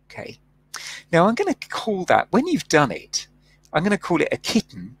 Okay. Now I'm going to call that, when you've done it, I'm going to call it a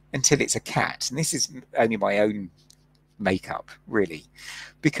kitten until it's a cat. And this is only my own makeup, really,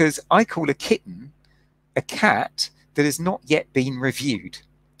 because I call a kitten a cat that has not yet been reviewed.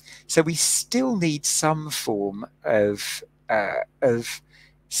 So we still need some form of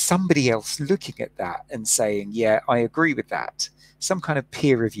somebody else looking at that and saying, yeah, I agree with that. Some kind of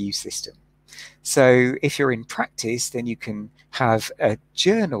peer review system. So if you're in practice, then you can have a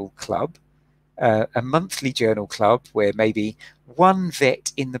journal club, a monthly journal club where maybe one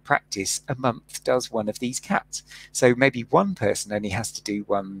vet in the practice a month does one of these cats. So maybe one person only has to do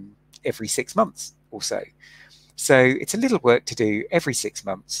one every 6 months or so. So it's a little work to do every 6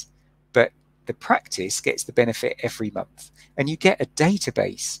 months, but the practice gets the benefit every month. And you get a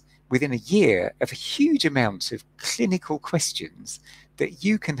database within a year of a huge amount of clinical questions that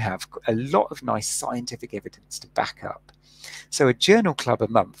you can have a lot of nice scientific evidence to back up. So a journal club a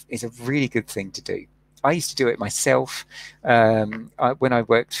month is a really good thing to do. I used to do it myself. When I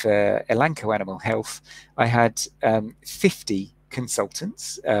worked for Elanco Animal Health, I had 50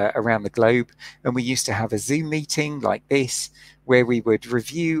 consultants around the globe, and we used to have a Zoom meeting like this where we would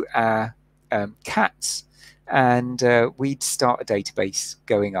review our cats, and we'd start a database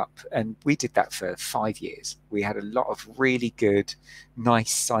going up, and we did that for 5 years. We had a lot of really good,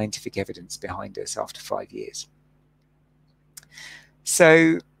 nice scientific evidence behind us after 5 years.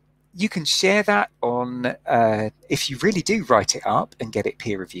 So you can share that on, if you really do write it up and get it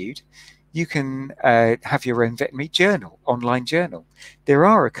peer reviewed, you can have your own veterinary journal, online journal. There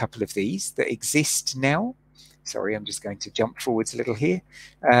are a couple of these that exist now. Sorry, I'm just going to jump forwards a little here.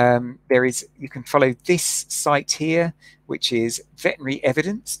 You can follow this site here, which is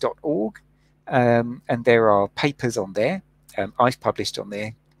veterinaryEvidence.org, and there are papers on there. I've published on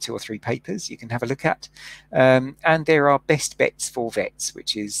there 2 or 3 papers you can have a look at. And there are Best Bets for Vets,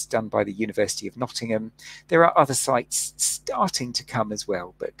 which is done by the University of Nottingham. There are other sites starting to come as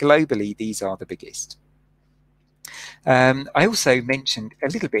well, but globally, these are the biggest. I also mentioned a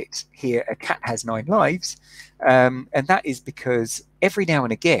little bit here, A Cat Has 9 Lives, and that is because every now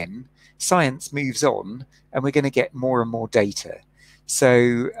and again, science moves on and we're going to get more and more data.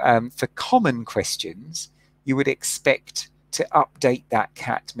 So for common questions, you would expect to update that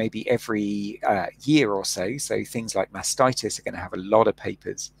cat maybe every year or so. So things like mastitis are going to have a lot of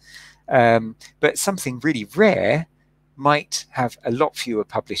papers. But something really rare might have a lot fewer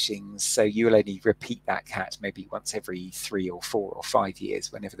publishings, so you'll only repeat that cat maybe once every 3 or 4 or 5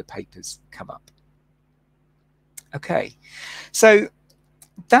 years whenever the papers come up. Okay, so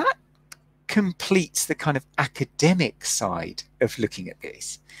that completes the kind of academic side of looking at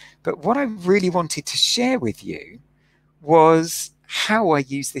this. But what I really wanted to share with you was how I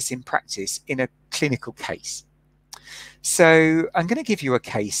use this in practice in a clinical case. So I'm going to give you a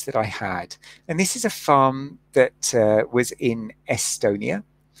case that I had, and this is a farm that was in Estonia.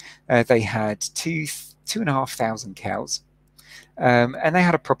 They had 2,500 cows, and they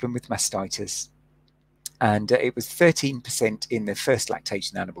had a problem with mastitis. And it was 13% in the first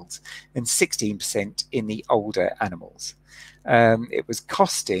lactation animals and 16% in the older animals. It was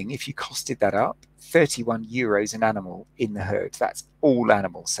costing, if you costed that up, 31 euros an animal in the herd. That's all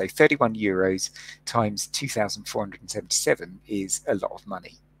animals. So 31 euros times 2,477 is a lot of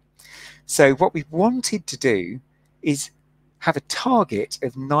money. So what we wanted to do is have a target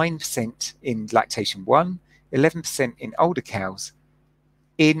of 9% in lactation 1, 11% in older cows,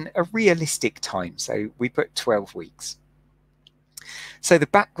 in a realistic time. So we put 12 weeks. So the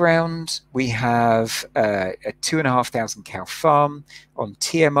background, we have a 2,500 cow farm on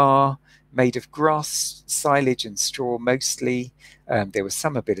TMR, made of grass, silage and straw mostly. There was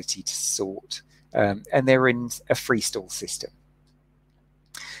some ability to sort, and they're in a freestall system.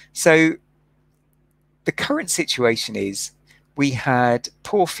 So the current situation is we had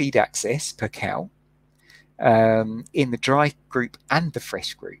poor feed access per cow, in the dry group and the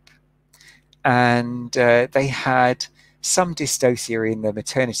fresh group. And they had some dystocia in the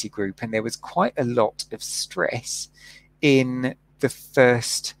maternity group, and there was quite a lot of stress in the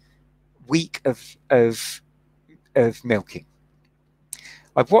first week of milking.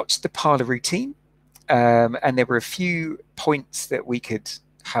 I've watched the parlour routine, and there were a few points that we could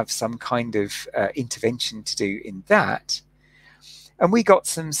have some kind of intervention to do in that. And we got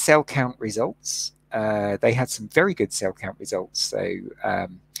some cell count results. They had some very good cell count results, so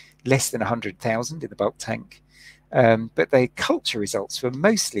less than 100,000 in the bulk tank. But the culture results were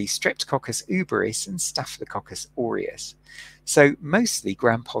mostly Streptococcus uberis and Staphylococcus aureus. So mostly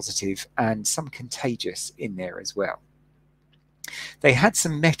gram-positive and some contagious in there as well. They had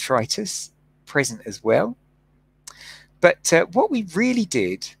some metritis present as well. But what we really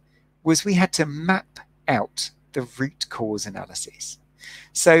did was we had to map out the root cause analysis.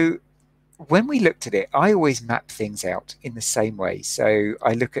 So when we looked at it, I always map things out in the same way. So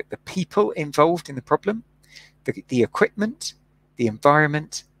I look at the people involved in the problem, the equipment, the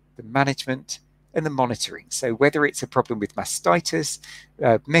environment, the management, and the monitoring. So whether it's a problem with mastitis,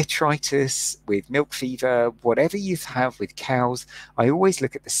 metritis, with milk fever, whatever you have with cows, I always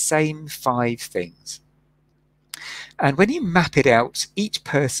look at the same 5 things. And when you map it out, each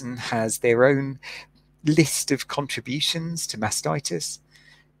person has their own list of contributions to mastitis.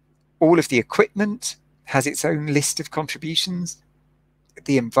 All of the equipment has its own list of contributions.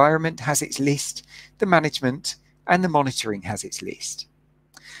 The environment has its list. The management and the monitoring has its list.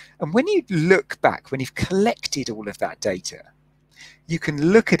 And when you look back, when you've collected all of that data, you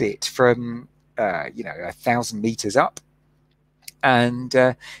can look at it from 1,000 meters up, and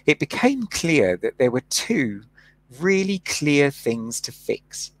it became clear that there were 2 really clear things to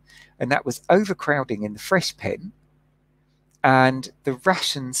fix, and that was overcrowding in the fresh pen and the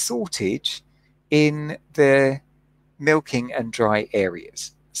ration sortage in the milking and dry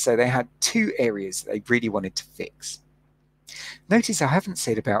areas. So they had 2 areas they really wanted to fix. Notice I haven't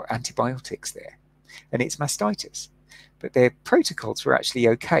said about antibiotics there, and it's mastitis, but their protocols were actually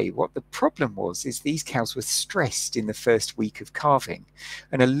okay. What the problem was is these cows were stressed in the first week of calving,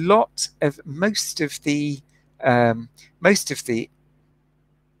 and most of the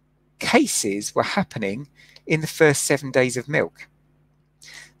cases were happening in the first 7 days of milk.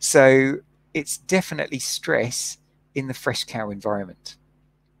 So it's definitely stress in the fresh cow environment.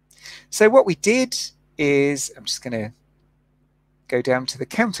 So what we did is, I'm just going to go down to the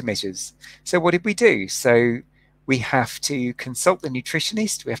countermeasures. So what did we do? So we have to consult the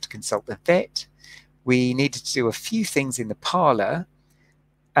nutritionist, we have to consult the vet, we needed to do a few things in the parlour,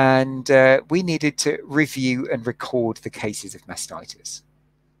 and we needed to review and record the cases of mastitis.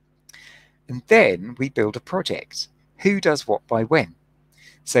 And then we build a project. Who does what by when?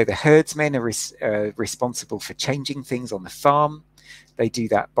 So the herdsmen are responsible for changing things on the farm. They do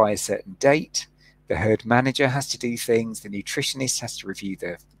that by a certain date. The herd manager has to do things. The nutritionist has to review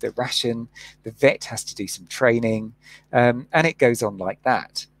the ration. The vet has to do some training. And it goes on like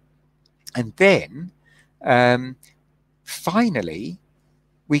that. And then finally,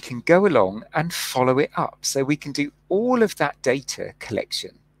 we can go along and follow it up. So we can do all of that data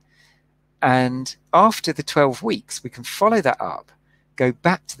collection. And after the 12 weeks, we can follow that up, go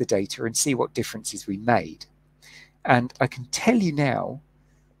back to the data and see what differences we made. And I can tell you now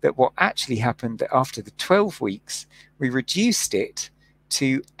that what actually happened, that after the 12 weeks, we reduced it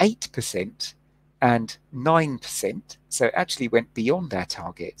to 8% and 9%. So it actually went beyond our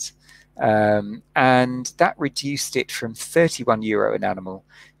targets. And that reduced it from €31 an animal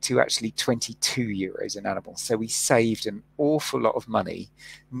to actually €22 an animal. So we saved an awful lot of money,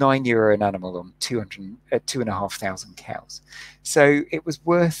 €9 an animal on 2,500 cows. So it was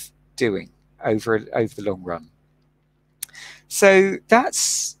worth doing over the long run. So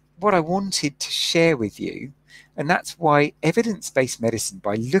that's what I wanted to share with you. And that's why evidence-based medicine,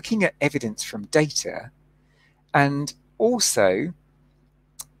 by looking at evidence from data, and also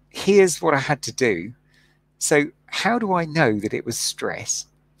here's what I had to do. So how do I know that it was stress?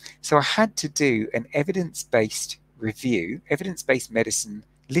 So I had to do an evidence-based review, evidence-based medicine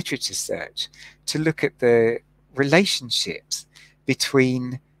literature search, to look at the relationships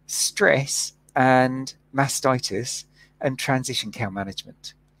between stress and mastitis and transition cow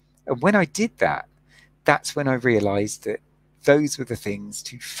management. And when I did that, that's when I realized that those were the things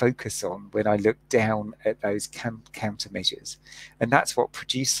to focus on when I looked down at those countermeasures. And that's what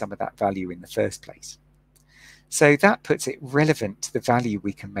produced some of that value in the first place. So that puts it relevant to the value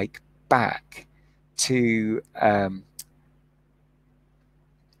we can make back to the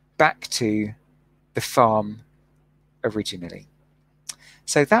farm originally.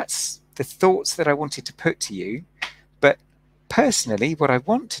 So that's the thoughts that I wanted to put to you. But personally, what I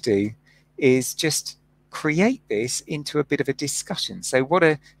want to do is just create this into a bit of a discussion. So what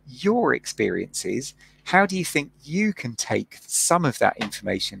are your experiences? How do you think you can take some of that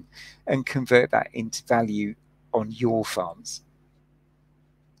information and convert that into value on your farms?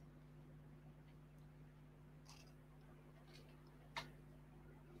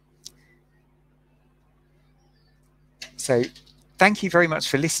 So thank you very much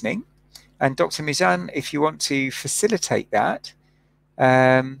for listening. And Dr. Mijan, if you want to facilitate that,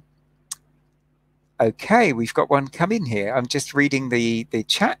 okay, we've got one come in here. I'm just reading the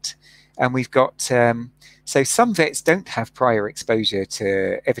chat, and we've got, so some vets don't have prior exposure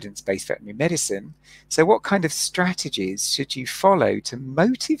to evidence-based veterinary medicine. So what kind of strategies should you follow to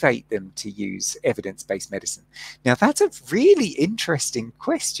motivate them to use evidence-based medicine? Now, that's a really interesting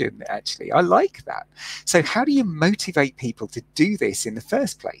question, actually. I like that. So how do you motivate people to do this in the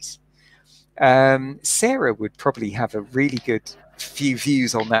first place? Sarah would probably have a really good few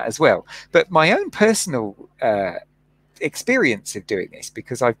views on that as well. But my own personal experience of doing this,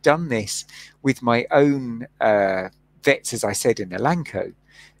 because I've done this with my own vets, as I said, in Elanco,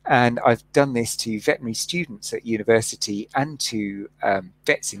 and I've done this to veterinary students at university and to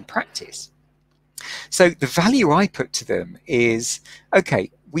vets in practice. So the value I put to them is, okay,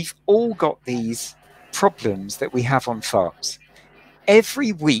 we've all got these problems that we have on farms.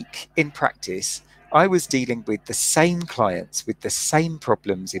 Every week in practice, I was dealing with the same clients with the same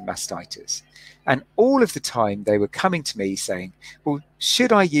problems in mastitis. And all of the time they were coming to me saying, well,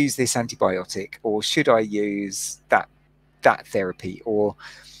 should I use this antibiotic, or should I use that therapy, or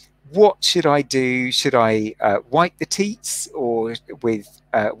what should I do? Should I wipe the teats or with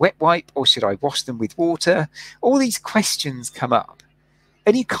wet wipe, or should I wash them with water? All these questions come up,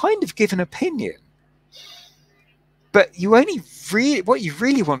 and you kind of give an opinion. But you only really, what you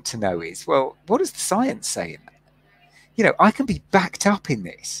really want to know is, well, what does the science say in that? You know, I can be backed up in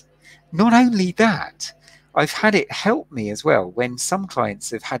this. Not only that, I've had it help me as well when some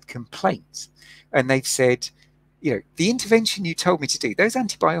clients have had complaints and they've said, you know, the intervention you told me to do, those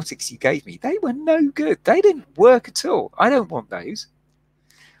antibiotics you gave me, they were no good. They didn't work at all. I don't want those.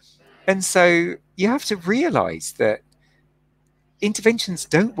 And so you have to realize that interventions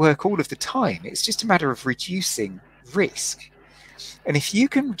don't work all of the time. It's just a matter of reducing risk. And if you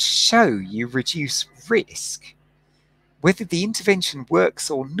can show you reduce risk, whether the intervention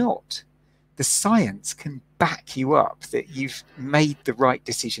works or not, the science can back you up that you've made the right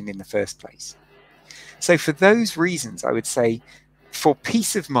decision in the first place. So for those reasons, I would say, for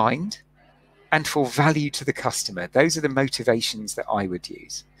peace of mind and for value to the customer, those are the motivations that I would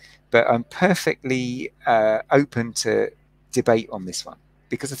use. But I'm perfectly open to debate on this one,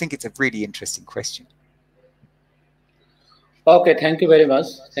 because I think it's a really interesting question. Okay, thank you very much.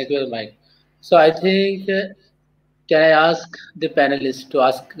 Thank you, Mike. So I think, can I ask the panelists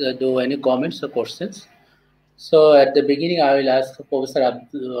to do any comments or questions? So at the beginning, I will ask Professor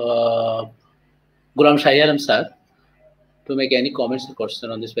Ghulam Shahi Alam sir to make any comments or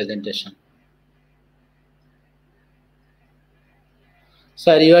questions on this presentation.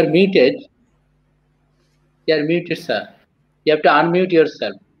 Sir, you are muted. You are muted, sir. You have to unmute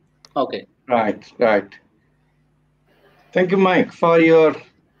yourself. Okay. Right. Thank you, Mike, for your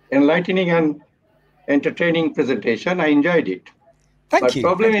enlightening and entertaining presentation. I enjoyed it. Thank you.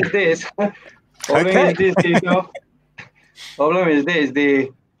 Problem is this. Problem is this.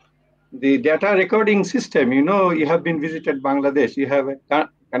 The data recording system. You know, you have been visited Bangladesh. You have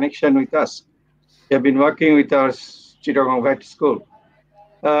connection with us. You have been working with our Chittagong Vet School.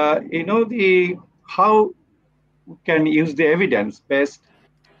 How we can use the evidence-based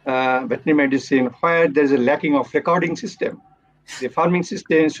veterinary medicine where there's a lacking of recording system. The farming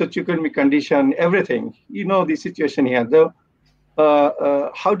system, socioeconomic condition, everything. You know the situation here. Though,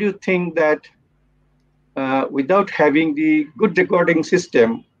 how do you think that without having the good recording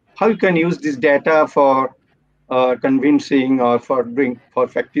system, how you can use this data for convincing or for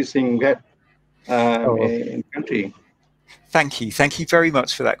practicing vet in country? Thank you very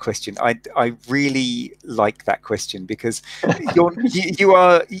much for that question. I really like that question because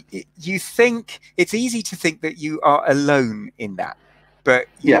you think it's easy to think that you are alone in that, but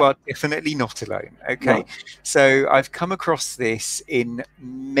you are definitely not alone. Okay, no. So I've come across this in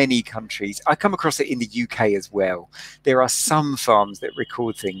many countries. I come across it in the UK as well. There are some farms that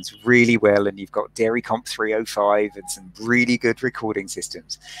record things really well, and you've got Dairy Comp 305 and some really good recording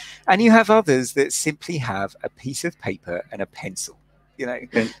systems, and you have others that simply have a piece of paper and a pencil. You know,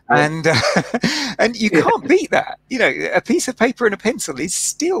 and you can't beat that. You know, a piece of paper and a pencil is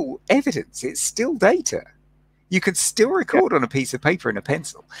still evidence. It's still data. You can still record on a piece of paper and a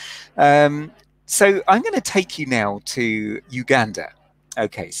pencil. So I'm going to take you now to Uganda.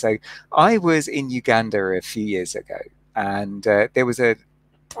 Okay, so I was in Uganda a few years ago, and there was a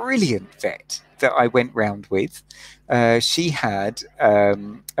brilliant vet that I went round with. She had a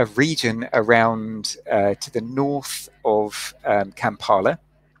region around to the north of Kampala,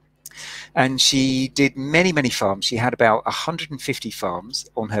 and she did many farms. She had about 150 farms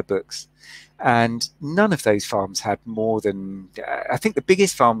on her books. And none of those farms had more than, I think the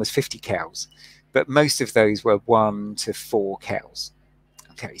biggest farm was 50 cows, but most of those were 1 to 4 cows.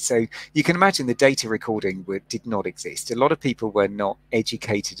 Okay, so you can imagine the data recording did not exist. A lot of people were not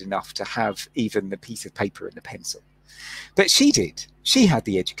educated enough to have even the piece of paper and the pencil. But she did. She had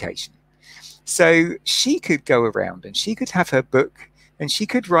the education. So she could go around and she could have her book, and she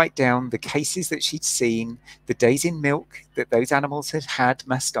could write down the cases that she'd seen, the days in milk that those animals had had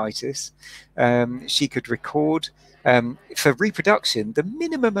mastitis. She could record, for reproduction, the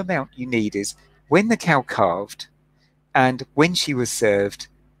minimum amount you need is when the cow calved and when she was served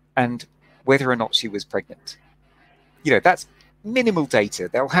and whether or not she was pregnant. You know, that's minimal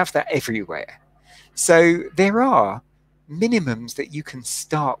data. They'll have that everywhere. So there are minimums that you can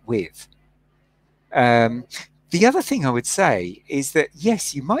start with. The other thing I would say is that,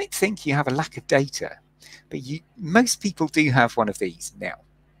 yes, you might think you have a lack of data, but most people do have one of these now.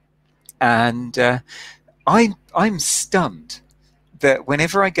 And I'm stunned that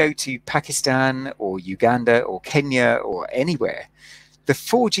whenever I go to Pakistan or Uganda or Kenya or anywhere, the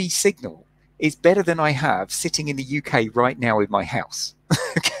 4G signal is better than I have sitting in the UK right now in my house.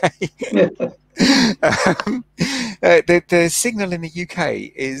 Okay. The signal in the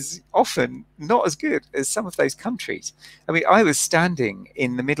UK is often not as good as some of those countries. I mean, I was standing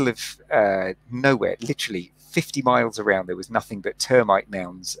in the middle of nowhere, literally 50 miles around. There was nothing but termite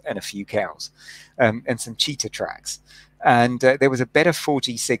mounds and a few cows and some cheetah tracks. And there was a better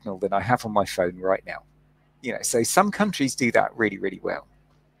 4G signal than I have on my phone right now. You know, so some countries do that really, really well.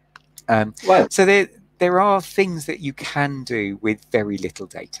 So there are things that you can do with very little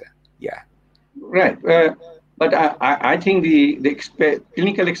data. Yeah. Right. But I think the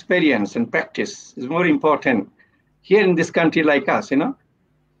clinical experience and practice is more important here in this country like us, you know.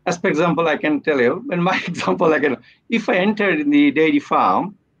 As for example, I can tell you, in my example, if I entered in the dairy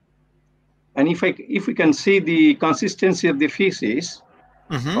farm, and if we can see the consistency of the feces,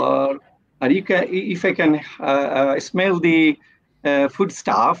 or if I can smell the food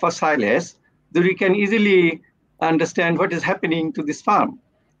stuff or silage, then we can easily understand what is happening to this farm.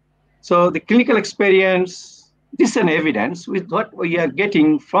 So the clinical experience, this is an evidence with what we are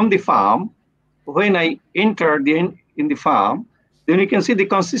getting from the farm. When I enter in the farm, then we can see the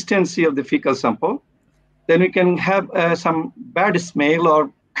consistency of the fecal sample. Then we can have some bad smell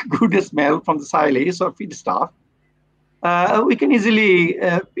or good smell from the silage or feed stuff. We can easily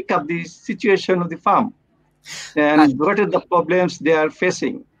pick up the situation of the farm and what are the problems they are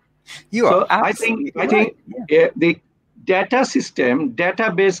facing. I think the data system,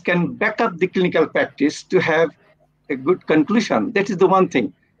 database can back up the clinical practice to have a good conclusion. That is the one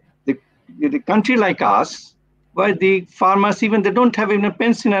thing. The country like us, where the farmers, even they don't have even a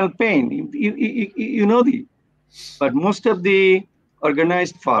pensional pain, you know but most of the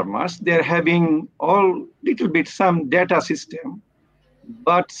organized farmers, they're having little bit some data system,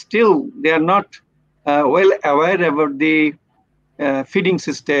 but still they are not well aware about the feeding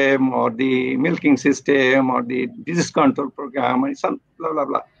system or the milking system or the disease control program and some blah, blah,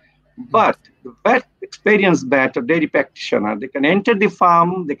 blah. But the vet, experienced vet or dairy practitioner, they can enter the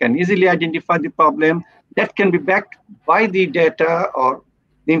farm, they can easily identify the problem that can be backed by the data or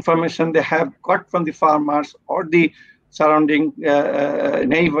the information they have got from the farmers or the surrounding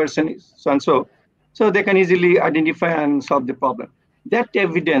neighbors and so and so. So they can easily identify and solve the problem. That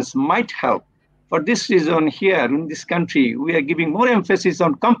evidence might help. For this reason, here in this country, we are giving more emphasis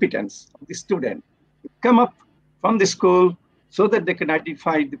on competence of the student to come up from the school so that they can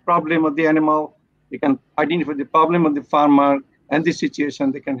identify the problem of the animal, they can identify the problem of the farmer and the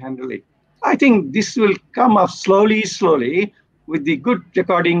situation, they can handle it. I think this will come up slowly with the good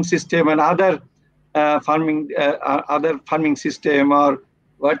recording system and other farming system or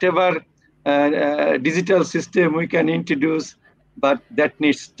whatever digital system we can introduce, but that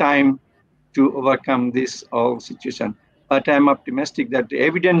needs time to overcome this whole situation. But I'm optimistic that the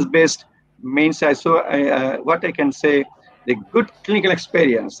evidence-based means what I can say, the good clinical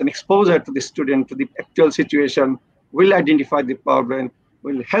experience and exposure to the student to the actual situation will identify the problem,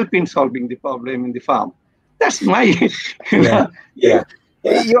 will help in solving the problem in the farm. That's my yeah.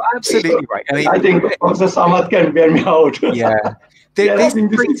 You're absolutely right. I think Professor Samad can bear me out.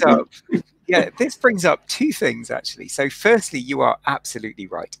 This brings up two things, actually. So firstly, you are absolutely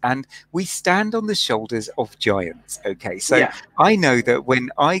right. And we stand on the shoulders of giants. Okay. So I know that when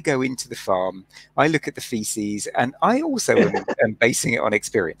I go into the farm, I look at the feces and I also am basing it on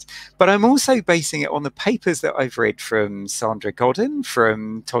experience, but I'm also basing it on the papers that I've read from Sandra Godden,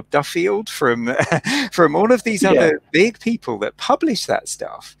 from Todd Duffield, from all of these other big people that publish that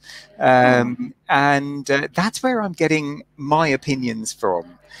stuff. And that's where I'm getting my opinions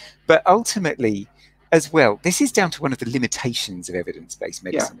from. But ultimately, as well, this is down to one of the limitations of evidence-based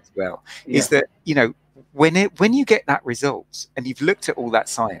medicine as well, is that, you know, when you get that result and you've looked at all that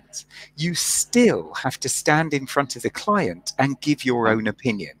science, you still have to stand in front of the client and give your own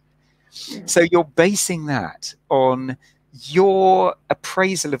opinion. So you're basing that on your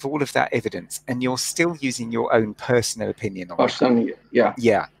appraisal of all of that evidence, and you're still using your own personal opinion on it.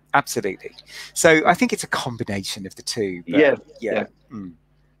 Yeah, absolutely. So I think it's a combination of the two. But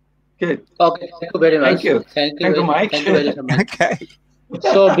Good. Okay, thank you very much. Thank you, Mike. Thank you very much. Okay.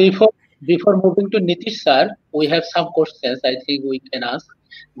 So before moving to Nitish sir, we have some questions I think we can ask.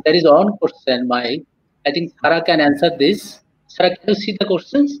 There is one question, Mike. I think Sarah can answer this. Sarah, can you see the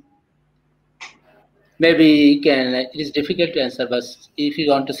questions? Maybe you can. It is difficult to answer, but if you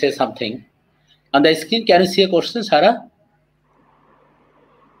want to say something on the screen, can you see a question, Sarah?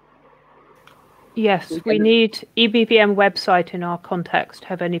 Yes, we need EBVM website in our context.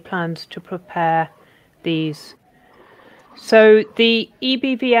 Have any plans to prepare these? So the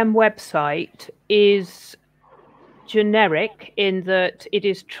EBVM website is generic in that it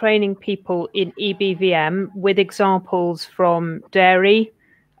is training people in EBVM with examples from dairy,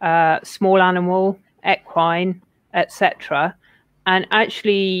 small animal, equine, etc. And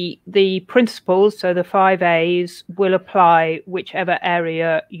actually the principles, so the 5 A's, will apply whichever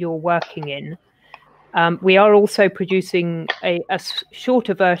area you're working in. We are also producing a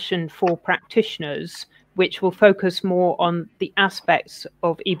shorter version for practitioners, which will focus more on the aspects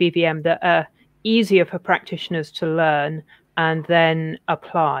of EBVM that are easier for practitioners to learn and then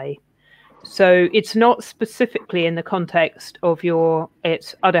apply. So it's not specifically in the context of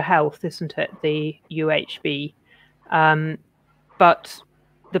it's udder health, isn't it, the UHB? But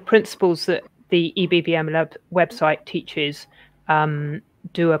the principles that the EBVM Lab website teaches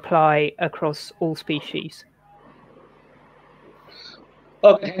do apply across all species.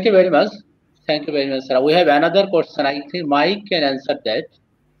 Okay, thank you very much. Thank you very much, Sarah. We have another question. I think Mike can answer that.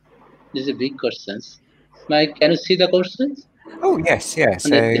 This is a big question. Mike, can you see the questions? Oh, yes. So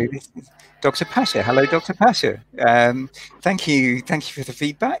this is Dr. Pasha. Hello, Dr. Pasha. Thank you for the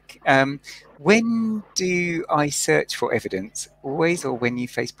feedback. When do I search for evidence? Always, or when you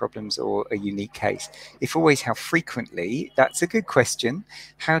face problems or a unique case? If always, how frequently? That's a good question.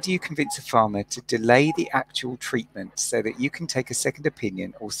 How do you convince a farmer to delay the actual treatment so that you can take a second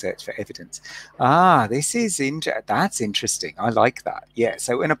opinion or search for evidence? That's interesting. I like that. Yeah.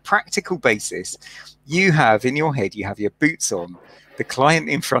 So on a practical basis, you have in your head, you have your boots on, the client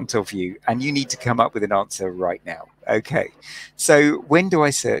in front of you, and you need to come up with an answer right now. Okay. So when do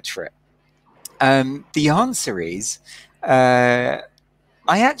I search for it? The answer is, I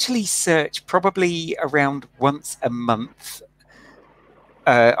actually search probably around once a month.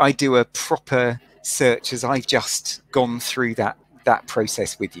 I do a proper search as I've just gone through that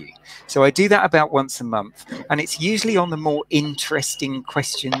process with you. So I do that about once a month, and it's usually on the more interesting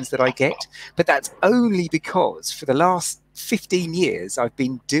questions that I get. But that's only because for the last 15 years, I've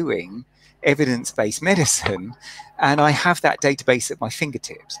been doing evidence-based medicine, and I have that database at my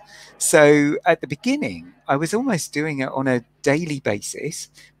fingertips. So at the beginning, I was almost doing it on a daily basis.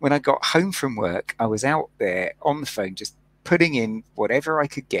 When I got home from work, I was out there on the phone just putting in whatever I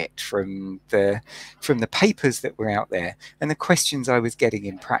could get from the papers that were out there and the questions I was getting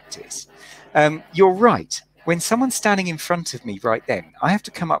in practice. You're right. When someone's standing in front of me right then, I have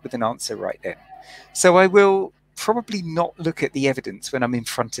to come up with an answer right then. So I will probably not look at the evidence when I'm in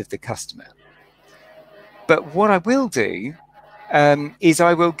front of the customer. But what I will do is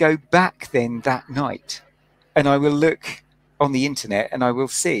I will go back then that night and I will look on the internet and I will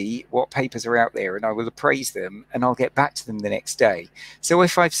see what papers are out there and I will appraise them and I'll get back to them the next day. So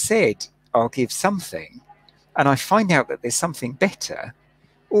if I've said I'll give something and I find out that there's something better,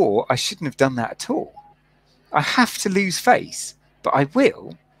 or I shouldn't have done that at all, I have to lose face, but I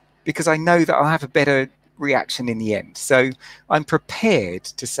will, because I know that I'll have a better reaction in the end. So I'm prepared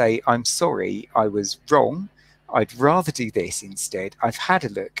to say, I'm sorry, I was wrong. I'd rather do this instead. I've had a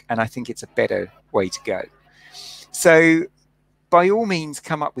look and I think it's a better way to go. So by all means,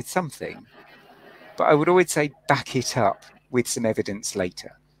 come up with something, but I would always say back it up with some evidence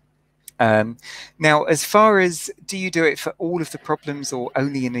later. Now, as far as do you do it for all of the problems or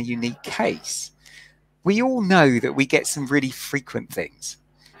only in a unique case, we all know that we get some really frequent things.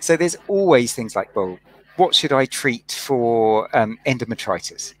 So there's always things like, well, what should I treat for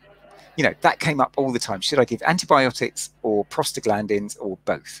endometritis? You know, that came up all the time. Should I give antibiotics or prostaglandins or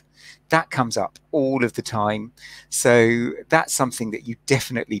both? That comes up all of the time. So that's something that you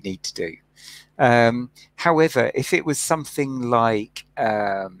definitely need to do. However, if it was something like,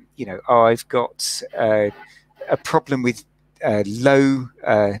 you know, oh, I've got a problem with low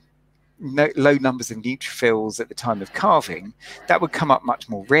numbers of neutrophils at the time of calving, that would come up much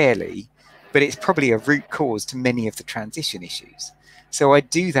more rarely, but it's probably a root cause to many of the transition issues. So I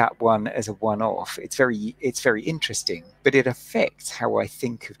do that one as a one-off. It's very interesting, but it affects how I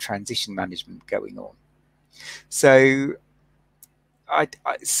think of transition management going on. So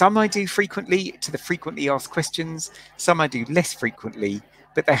some I do frequently to the frequently asked questions, some I do less frequently,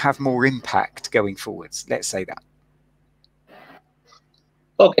 but they have more impact going forwards. Let's say that.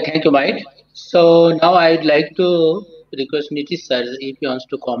 Okay, thank you, Mike. So now I'd like to request Nitish sir if he wants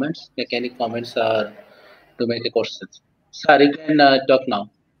to comment, make any comments or to make a question. Sir, you can talk now.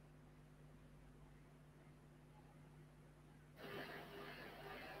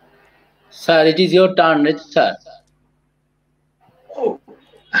 Sir, it is your turn, sir. Oh,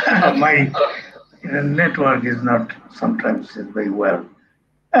 my network is not sometimes very well.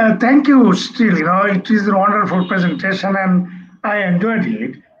 Thank you, Steele. You know, it is a wonderful presentation and I enjoyed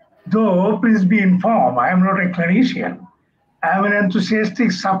it. Though, please be informed, I am not a clinician. I am an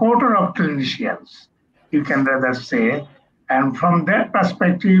enthusiastic supporter of clinicians, you can rather say. And from that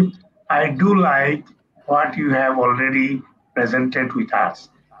perspective, I do like what you have already presented with us.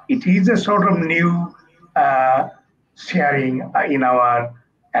 It is a sort of new sharing in our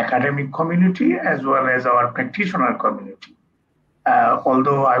academic community as well as our practitioner community.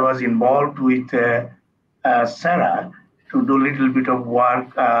 Although I was involved with Sarah to do a little bit of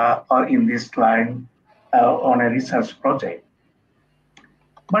work or in this line on a research project.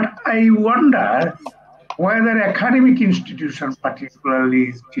 But I wonder whether academic institutions,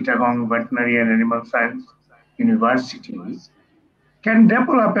 particularly Chittagong Veterinary and Animal Science University, can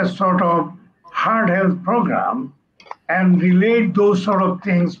develop a sort of hard health program and relate those sort of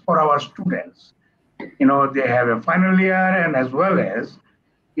things for our students. You know, they have a final year, and as well as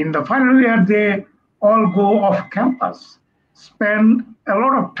in the final year, they all go off campus, spend a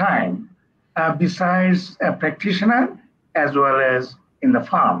lot of time besides a practitioner as well as in the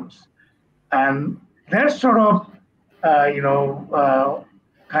farms. And that sort of,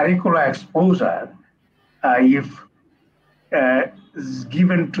 curricular exposure, if is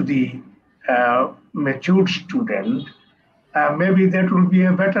given to the matured student, maybe that will be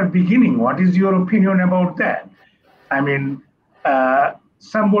a better beginning. What is your opinion about that? I mean,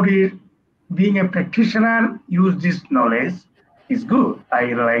 somebody being a practitioner, use this knowledge is good.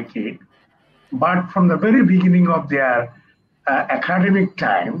 I like it. But from the very beginning of their academic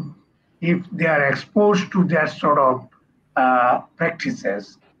time, if they are exposed to that sort of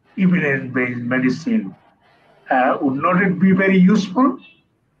practices, evidence-based medicine, would not it be very useful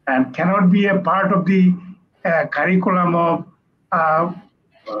and cannot be a part of the curriculum of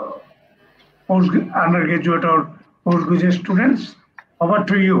undergraduate or postgraduate students? Over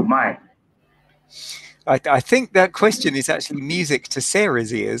to you, Mike. I think that question is actually music to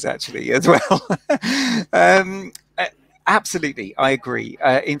Sarah's ears, actually, as well. Absolutely, I agree.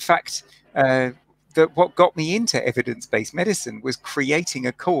 In fact, that what got me into evidence-based medicine was creating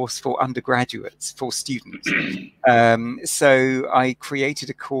a course for undergraduates, for students. So I created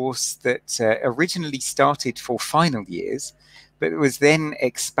a course that originally started for final years, but it was then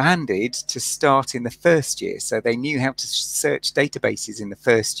expanded to start in the first year. So they knew how to search databases in the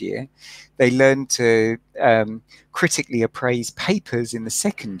first year. They learned to critically appraise papers in the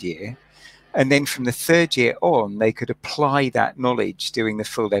second year. And then from the third year on, they could apply that knowledge doing the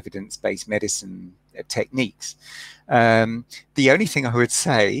full evidence-based medicine techniques. The only thing I would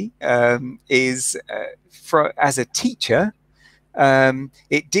say is as a teacher,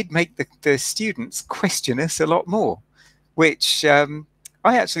 it did make the students question us a lot more, which I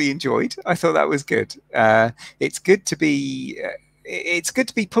actually enjoyed. I thought that was good. It's good to be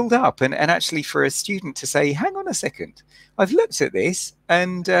pulled up and actually for a student to say, hang on a second, I've looked at this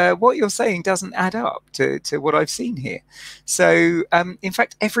and what you're saying doesn't add up to what I've seen here. So in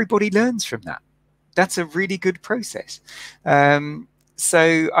fact, everybody learns from that. That's a really good process.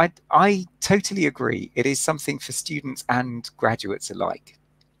 So I totally agree. It is something for students and graduates alike.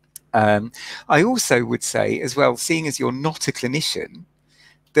 I also would say as well, seeing as you're not a clinician,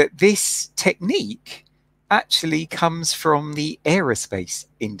 that this technique actually comes from the aerospace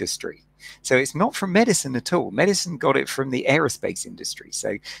industry. So it's not from medicine at all. Medicine got it from the aerospace industry.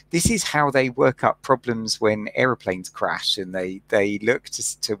 So this is how they work up problems when aeroplanes crash, and they look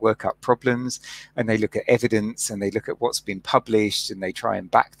to work up problems, and they look at evidence, and they look at what's been published, and they try and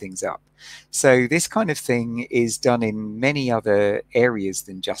back things up. So this kind of thing is done in many other areas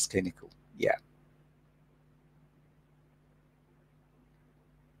than just clinical. Yeah.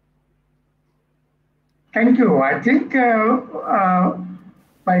 Thank you. I think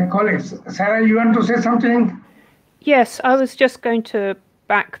my colleagues, Sarah, you want to say something? Yes, I was just going to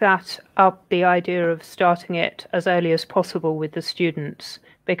back that up, the idea of starting it as early as possible with the students,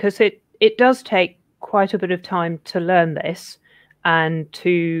 because it does take quite a bit of time to learn this and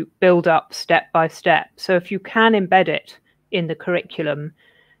to build up step by step. So if you can embed it in the curriculum,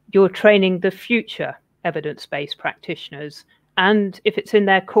 you're training the future evidence-based practitioners. And if it's in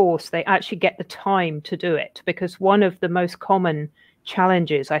their course, they actually get the time to do it, because one of the most common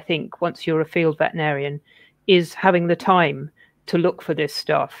challenges, I think, once you're a field veterinarian, is having the time to look for this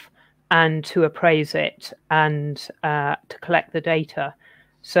stuff and to appraise it and to collect the data.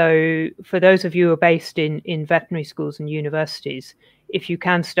 So for those of you who are based in veterinary schools and universities, if you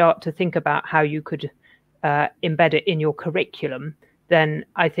can start to think about how you could embed it in your curriculum, then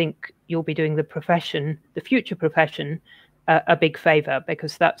I think you'll be doing the profession, the future profession, a big favor,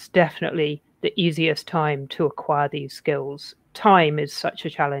 because that's definitely the easiest time to acquire these skills. Time is such a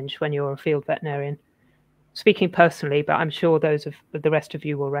challenge when you're a field veterinarian. Speaking personally, but I'm sure those of the rest of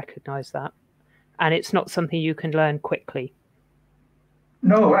you will recognize that. And it's not something you can learn quickly.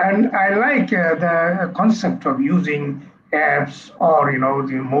 No, and I like the concept of using apps or,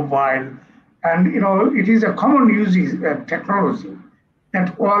 the mobile. And, it is a common use technology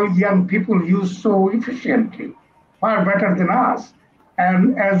that all young people use so efficiently, far better than us.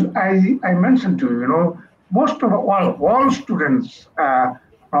 And as I mentioned to you, most of all students from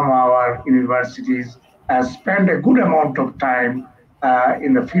our universities spend a good amount of time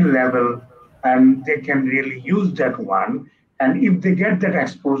in the field level, and they can really use that one. And if they get that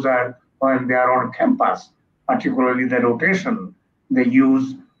exposure when they are on campus, particularly the rotation they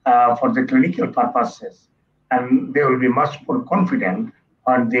use for the clinical purposes, and they will be much more confident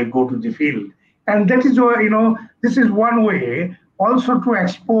when they go to the field. And that is why, this is one way also to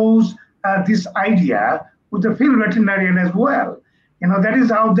expose this idea with the field veterinarian as well. That is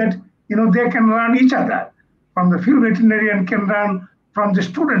how that, they can learn each other. From the field veterinarian can learn from the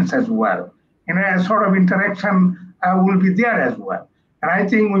students as well. A sort of interaction will be there as well. And I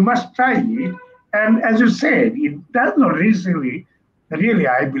think we must try it. And as you said, it does not really,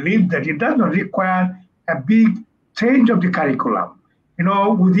 I believe that it does not require a big change of the curriculum.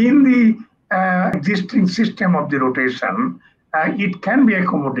 Within the existing system of the rotation, it can be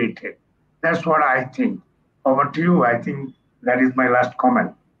accommodated. That's what I think. Over to you. I think that is my last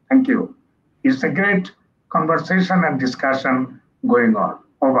comment. Thank you. It's a great conversation and discussion going on.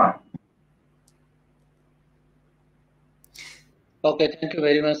 Over. Okay, thank you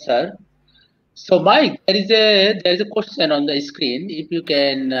very much, sir. So, Mike, there is a question on the screen. If you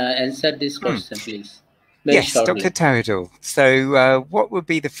can answer this question, please. Yes, shortly. Dr. Taradul. So what would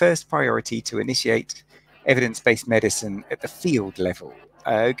be the first priority to initiate evidence-based medicine at the field level?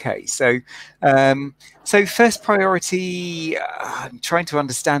 Okay, so first priority, I'm trying to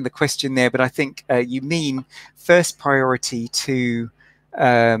understand the question there, but I think you mean first priority to,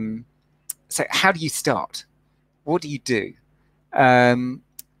 so how do you start? What do you do?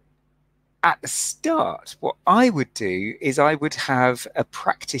 at the start, what I would do is I would have a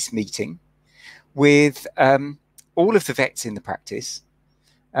practice meeting with all of the vets in the practice,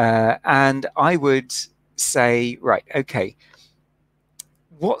 and I would say, right, okay,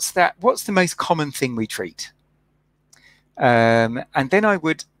 what's the most common thing we treat? And then I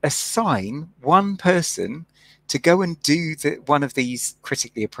would assign one person to go and do one of these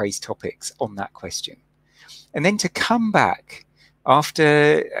critically appraised topics on that question, and then to come back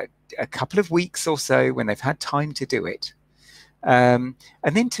after a couple of weeks or so when they've had time to do it, and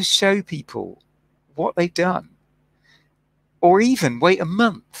then to show people what they've done, or even wait a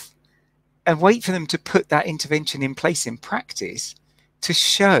month and wait for them to put that intervention in place in practice to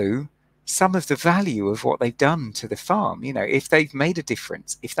show some of the value of what they've done to the farm. You know, if they've made a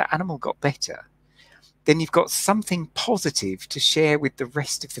difference, if that animal got better, then you've got something positive to share with the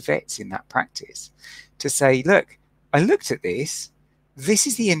rest of the vets in that practice to say, look, I looked at this. This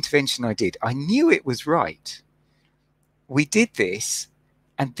is the intervention I did. I knew it was right. We did this,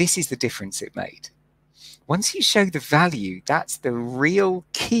 and this is the difference it made. Once you show the value, that's the real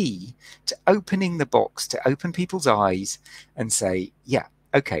key to opening the box, to open people's eyes and say, yeah,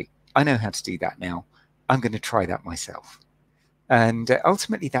 okay, I know how to do that now. I'm going to try that myself. And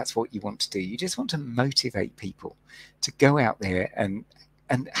ultimately, that's what you want to do. You just want to motivate people to go out there and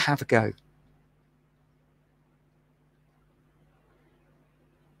have a go.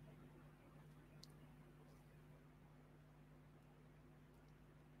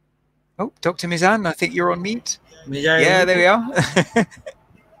 Oh, Dr. Mizan, I think you're on mute. Yeah, there we are.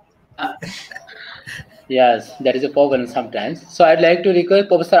 Yes, there is a problem sometimes. So I'd like to request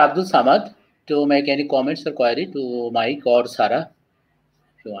Professor Abdul Samad to make any comments or query to Mike or Sarah,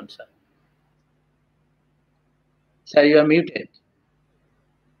 if you want, sir. Sir, you are muted.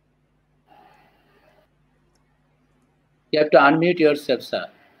 You have to unmute yourself, sir.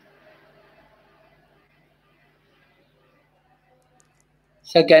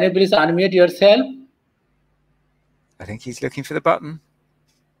 Sir, can you please unmute yourself? I think he's looking for the button.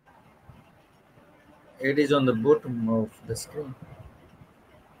 It is on the bottom of the screen.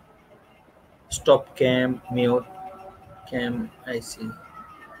 Stop cam, mute, cam, I see.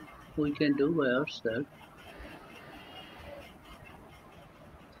 We can do by ourselves.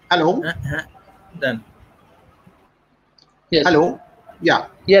 Hello. Done. Yes. Hello. Yeah.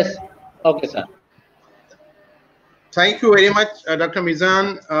 Yes. Okay, sir. Thank you very much, Dr.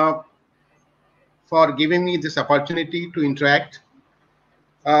 Mizan, for giving me this opportunity to interact.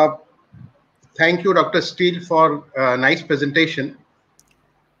 Thank you, Dr. Steele, for a nice presentation.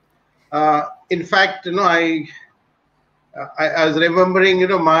 In fact, you know, I was remembering, you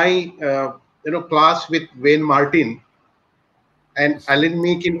know, my class with Wayne Martin and Alan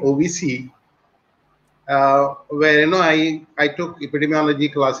Meek in OVC, where, you know, I took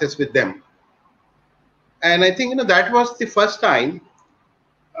epidemiology classes with them. And I think, you know, that was the first time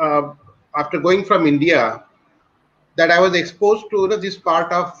after going from India that I was exposed to, you know, this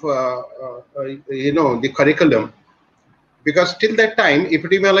part of, the curriculum, because till that time,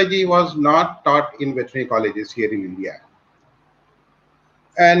 epidemiology was not taught in veterinary colleges here in India.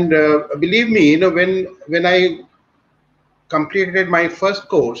 And believe me, you know, when I completed my first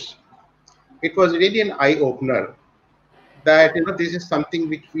course, it was really an eye-opener that, you know, this is something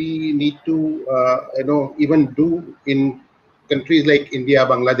which we need to, even do in countries like India,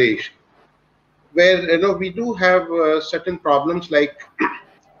 Bangladesh, where, you know, we do have certain problems like,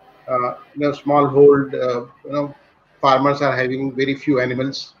 smallhold, farmers are having very few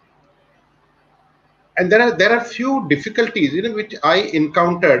animals. And there are few difficulties, you know, which I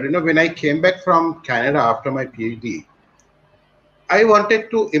encountered, you know, when I came back from Canada after my PhD. I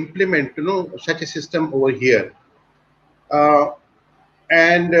wanted to implement, you know, such a system over here. I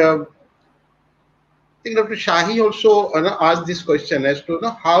think Dr. Shahi also asked this question as to, you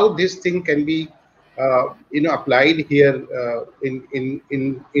know, how this thing can be applied here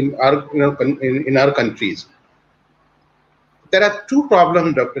in our countries. There are two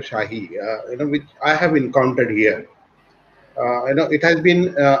problems, Dr. Shahi, which I have encountered here. It has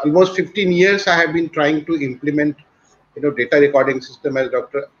been almost 15 years I have been trying to implement, you know, data recording system, as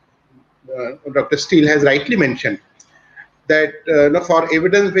Dr. Steele has rightly mentioned. That for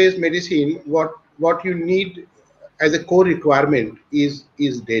evidence-based medicine, what you need as a core requirement is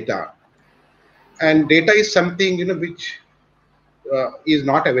data, and data is something, you know, which is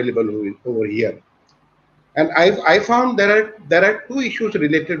not available over here. And I found there are two issues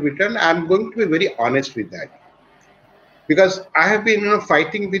related with it, and I'm going to be very honest with that, because I have been, you know,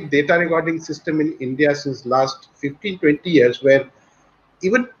 fighting with data recording system in India since last 15-20 years, where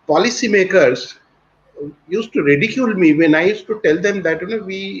even policymakers used to ridicule me when I used to tell them that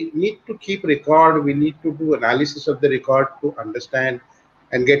we need to keep record, we need to do analysis of the record to understand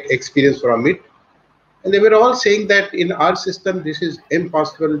and get experience from it. And they were all saying that in our system this is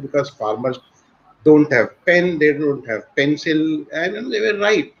impossible because farmers don't have pen, they don't have pencil, and they were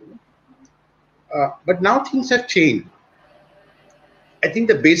right. But now things have changed. I think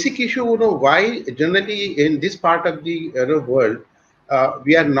the basic issue, why generally in this part of the world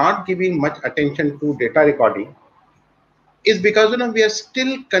we are not giving much attention to data recording is because we are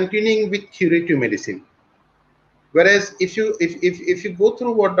still continuing with curative medicine. Whereas if you go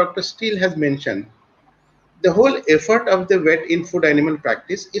through what Dr. Steele has mentioned, the whole effort of the vet in food animal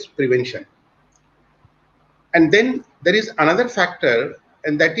practice is prevention. And then there is another factor,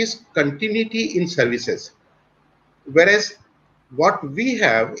 and that is continuity in services. Whereas what we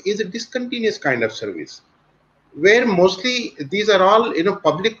have is a discontinuous kind of service, where mostly these are all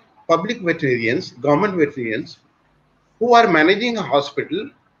public veterinarians, government veterinarians, who are managing a hospital,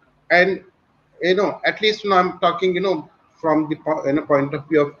 and at least I'm talking from the point of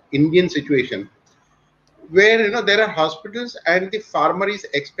view of Indian situation, where there are hospitals and the farmer is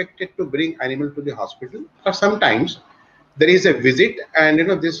expected to bring animal to the hospital. Or sometimes there is a visit, and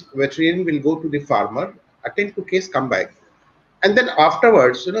this veterinarian will go to the farmer, attend to case, come back. And then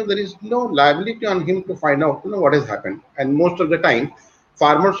afterwards, there is no liability on him to find out, what has happened. And most of the time,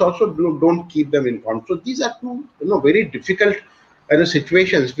 farmers also don't keep them informed. So these are two, very difficult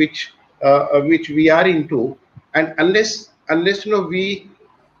situations which we are into. And unless we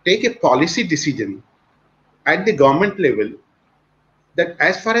take a policy decision at the government level that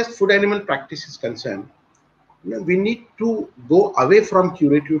as far as food animal practice is concerned, we need to go away from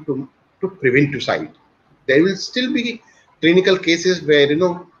curative to preventive side. There will still be clinical cases where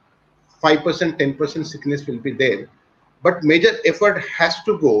 5%, 10% sickness will be there, but major effort has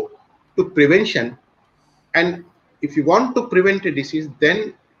to go to prevention. And if you want to prevent a disease,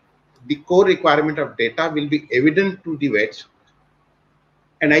 then the core requirement of data will be evident to the vets.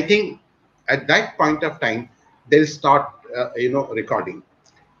 And I think at that point of time they'll start recording.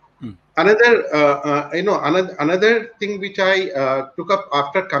 Another thing which I took up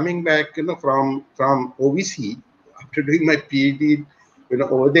after coming back from OVC, after doing my PhD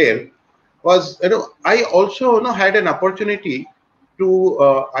over there, was I also had an opportunity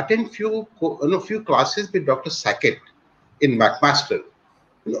to attend few classes with Dr. Sackett in McMaster.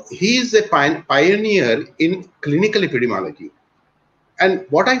 He is a pioneer in clinical epidemiology, and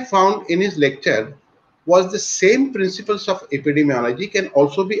what I found in his lecture was the same principles of epidemiology can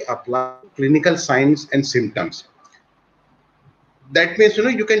also be applied to clinical signs and symptoms. That means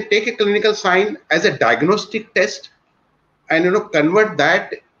you can take a clinical sign as a diagnostic test and convert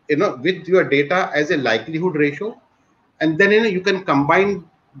that with your data as a likelihood ratio, and then you can combine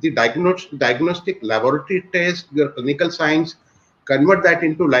the diagnostic laboratory test, your clinical signs, convert that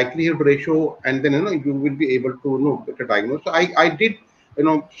into likelihood ratio, and then you will be able to better diagnose. So I did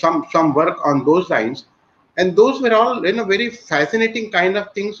some work on those lines, and those were all very fascinating kind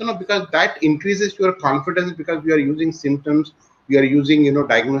of things, because that increases your confidence, because we are using symptoms, we are using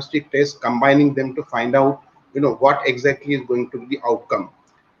diagnostic tests, combining them to find out what exactly is going to be the outcome.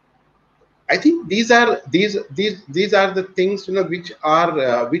 I think these are the things which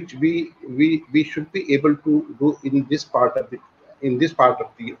we should be able to do in this part of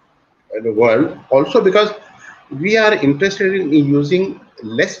the world, also because we are interested in using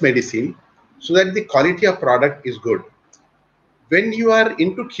less medicine so that the quality of product is good. When you are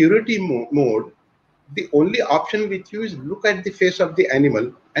into curative mode, the only option with you is look at the face of the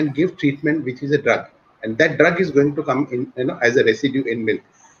animal and give treatment, which is a drug, and that drug is going to come in as a residue in milk,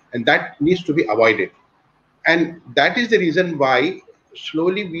 and that needs to be avoided. And that is the reason why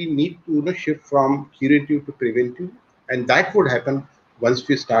slowly we need to shift from curative to preventive, and that would happen once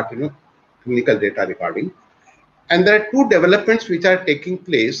we start clinical data recording. And there are two developments which are taking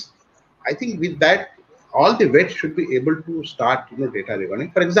place. I think with that, all the vets should be able to start data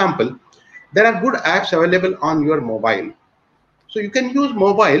recording. For example, there are good apps available on your mobile, so you can use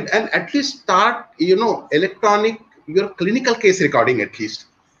mobile and at least start electronic your clinical case recording, at least,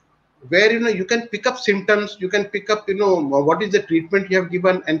 where you can pick up symptoms, you can pick up what is the treatment you have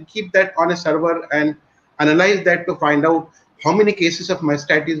given, and keep that on a server and analyze that to find out how many cases of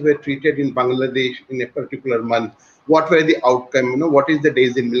mastitis were treated in Bangladesh in a particular month, what were the outcome, what is the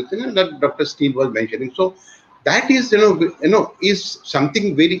days in milk, that Dr. Steele was mentioning. So that is is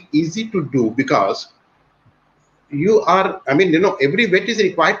something very easy to do, because every vet is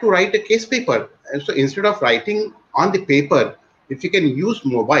required to write a case paper, and so instead of writing on the paper, if you can use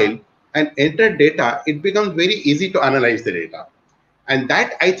mobile and enter data, it becomes very easy to analyze the data. And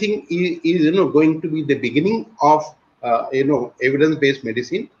that, I think, is going to be the beginning of evidence-based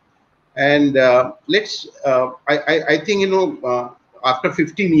medicine. And I think after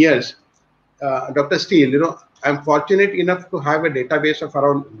 15 years, Dr. Steele, I'm fortunate enough to have a database of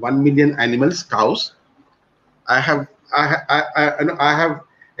around 1 million animals, cows. I have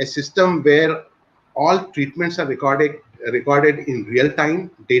a system where all treatments are recorded in real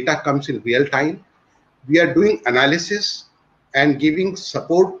time. Data comes in real time. We are doing analysis and giving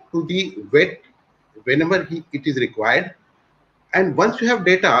support to the vet whenever it is required. And once you have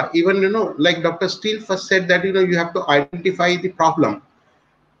data, even like Dr. Steele first said that you have to identify the problem.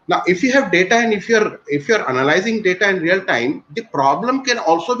 Now, if you have data and if you're analyzing data in real time, the problem can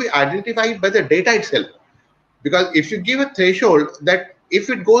also be identified by the data itself. Because if you give a threshold that if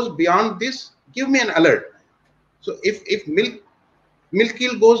it goes beyond this, give me an alert. So if milk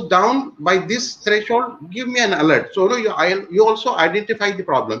yield goes down by this threshold, give me an alert. So you also identify the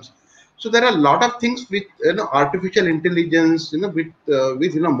problems. So there are a lot of things with artificial intelligence, with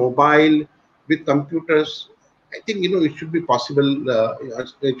mobile, with computers. I think it should be possible.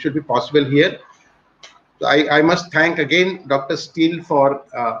 It should be possible here. So I must thank again Dr. Steele for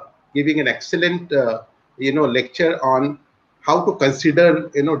giving an excellent lecture on how to consider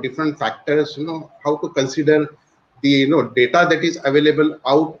different factors. How to consider the data that is available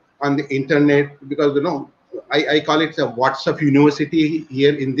out on the internet, because I call it a WhatsApp university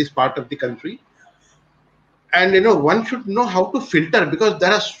here in this part of the country. And one should know how to filter, because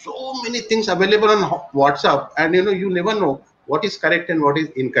there are so many things available on WhatsApp, and you never know what is correct and what is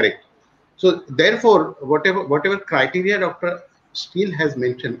incorrect. So therefore, whatever criteria Dr. Steele has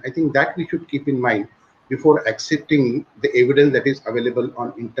mentioned, I think that we should keep in mind before accepting the evidence that is available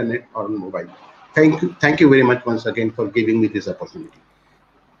on internet or on mobile. Thank you very much once again for giving me this opportunity.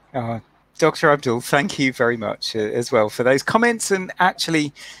 Dr. Abdul, thank you very much as well for those comments. And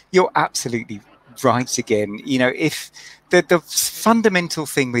actually, you're absolutely right again. If the fundamental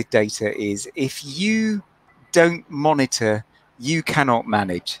thing with data is if you don't monitor, you cannot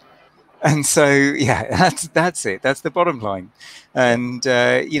manage. And so, yeah, that's it. That's the bottom line. And,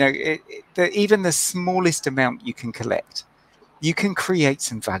 even the smallest amount you can collect, you can create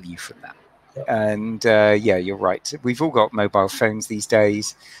some value from that. And yeah, you're right. We've all got mobile phones these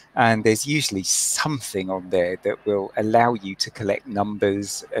days, and there's usually something on there that will allow you to collect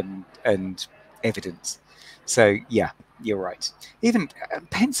numbers and evidence. So yeah, you're right. Even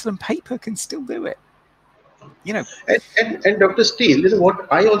pencil and paper can still do it. And Dr. Steele,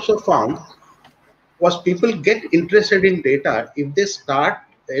 what I also found was people get interested in data if they start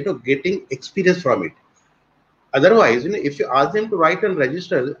getting experience from it. Otherwise, if you ask them to write and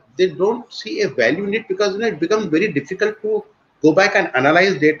register, they don't see a value in it, because it becomes very difficult to go back and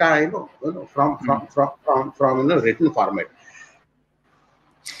analyze data, from written format.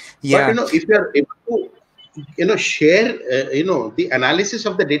 Yeah. But if you are able to share the analysis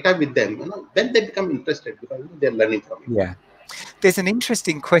of the data with them, then they become interested, because they're learning from it. Yeah. There's an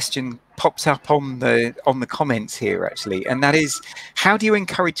interesting question popped up on the comments here actually, and that is, how do you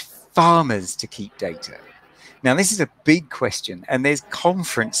encourage farmers to keep data? Now, this is a big question, and there's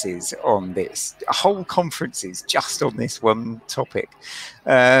conferences on this, whole conferences just on this one topic.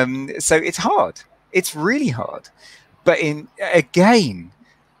 So it's hard. It's really hard. But again,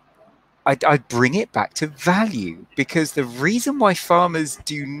 I bring it back to value, because the reason why farmers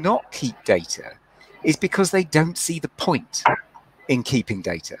do not keep data is because they don't see the point in keeping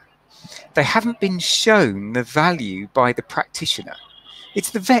data. They haven't been shown the value by the practitioner. It's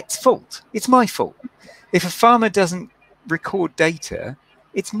the vet's fault. It's my fault. If a farmer doesn't record data,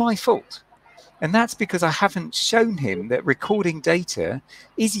 it's my fault. And that's because I haven't shown him that recording data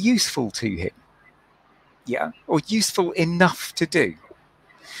is useful to him. Yeah, or useful enough to do.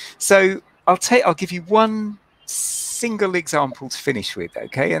 So I'll give you one single example to finish with,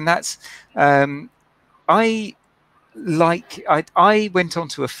 okay? And that's I went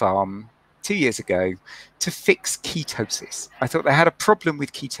onto a farm 2 years ago to fix ketosis. I thought they had a problem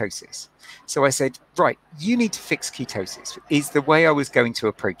with ketosis. So I said, right, you need to fix ketosis, is the way I was going to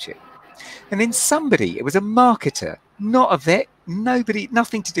approach it. And then somebody, it was a marketer, not a vet, nobody,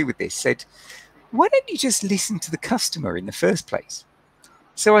 nothing to do with this, said, why don't you just listen to the customer in the first place?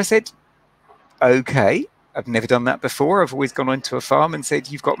 So I said, okay, I've never done that before. I've always gone onto a farm and said,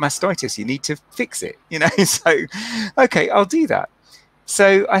 you've got mastitis, you need to fix it, so, okay, I'll do that.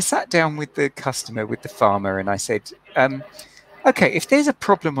 So I sat down with the customer, with the farmer, and I said, okay, if there's a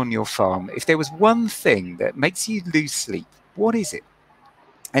problem on your farm, if there was one thing that makes you lose sleep, what is it?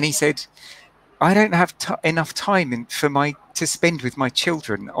 And he said, I don't have enough time to spend with my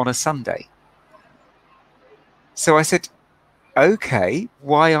children on a Sunday. So I said, okay,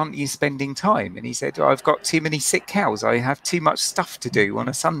 why aren't you spending time? And he said, oh, I've got too many sick cows. I have too much stuff to do on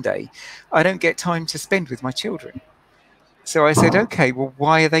a Sunday. I don't get time to spend with my children. So I said, okay, well,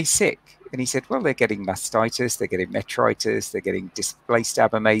 why are they sick? And he said, well, they're getting mastitis, they're getting metritis, they're getting displaced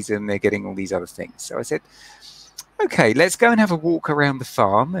abomasum, they're getting all these other things. So I said, okay, let's go and have a walk around the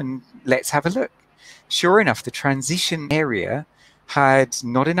farm and let's have a look. Sure enough, the transition area had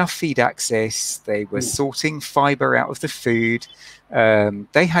not enough feed access. They were sorting fiber out of the food.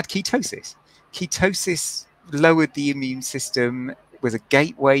 They had ketosis. Ketosis lowered the immune system, was a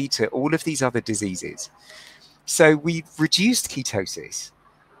gateway to all of these other diseases. So we reduced ketosis.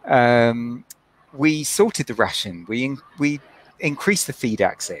 We sorted the ration. We increased the feed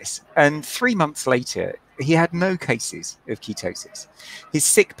access. And 3 months later, he had no cases of ketosis. His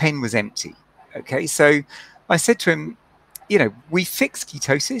sick pen was empty. Okay, so I said to him, you know, we fixed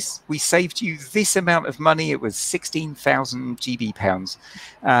ketosis. We saved you this amount of money. It was 16,000 GB pounds.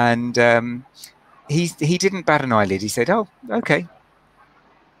 And he didn't bat an eyelid. He said, oh, okay.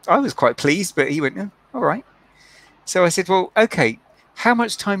 I was quite pleased, but he went, oh, all right. So I said, well, okay, how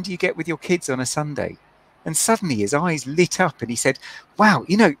much time do you get with your kids on a Sunday? And suddenly his eyes lit up and he said, wow,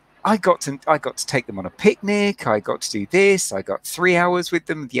 you know, I got to take them on a picnic. I got to do this. I got 3 hours with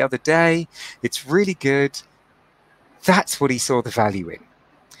them the other day. It's really good. That's what he saw the value in.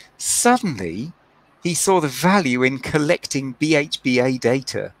 Suddenly, he saw the value in collecting BHBA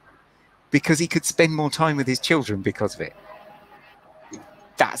data because he could spend more time with his children because of it.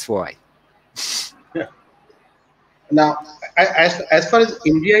 That's why. Yeah. Now, as far as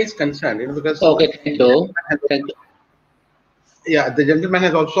India is concerned, you know, because okay, thank you. Yeah, the gentleman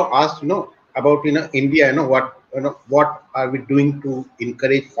has also asked, you know, about India, you know, what are we doing to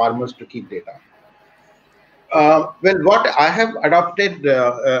encourage farmers to keep data? Well, what I have adopted,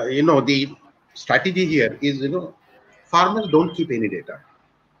 you know, the strategy here is, you know, farmers don't keep any data.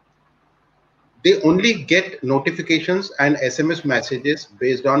 They only get notifications and SMS messages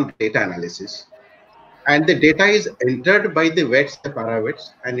based on data analysis. And the data is entered by the vets, the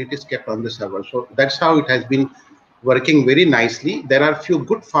paravets, and it is kept on the server. So that's how it has been working very nicely. There are few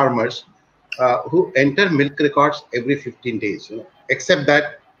good farmers who enter milk records every 15 days, you know, except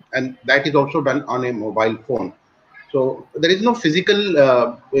that, and that is also done on a mobile phone. So there is no physical,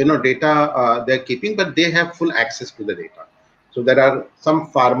 you know, data they're keeping, but they have full access to the data. So there are some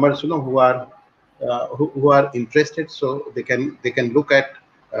farmers, you know, who are interested, so they can look at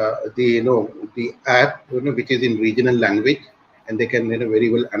the app, you know, which is in regional language, and they can, you know, very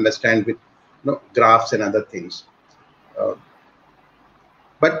well understand with, you know, graphs and other things.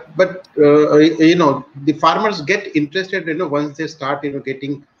 But you know, the farmers get interested, you know, once they start, you know,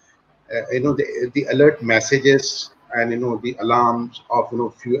 getting you know, the alert messages and, you know, the alarms of, you know,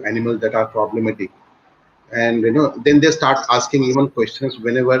 few animals that are problematic. And, you know, then they start asking even questions.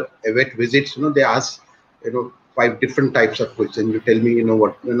 Whenever a vet visits, you know, they ask, you know, 5 different types of questions. You tell me, you know,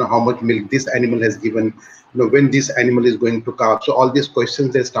 what, you know, how much milk this animal has given, you know, when this animal is going to calve. So all these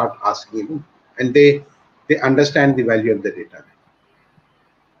questions they start asking, you know, and they understand the value of the data.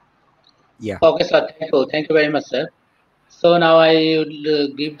 Yeah. Okay, sir. Thank you very much, sir. So now I will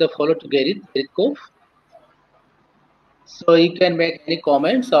give the floor to Gerrit Kov. So you can make any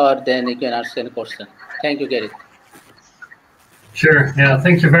comments or then you can ask any question. Thank you, Gerrit. Sure. Yeah.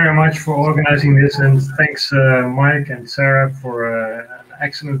 Thank you very much for organizing this, and thanks, Mike and Sarah, for an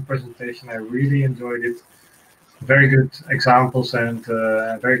excellent presentation. I really enjoyed it. Very good examples and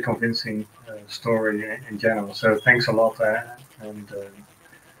very convincing story in general. So thanks a lot, and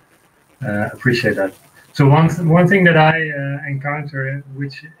appreciate that. So one thing that I encounter,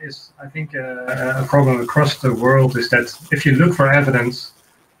 which is I think a problem across the world, is that if you look for evidence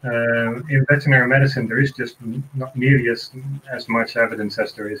in veterinary medicine, there is just not nearly as much evidence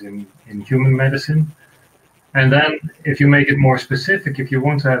as there is in human medicine. And then if you make it more specific, if you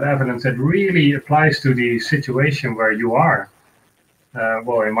want to have evidence that really applies to the situation where you are,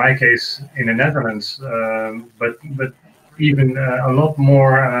 well, in my case, in the Netherlands, but even a lot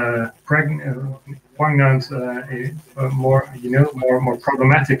more poignant, more, you know, more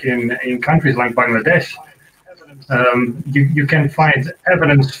problematic in countries like Bangladesh. You can find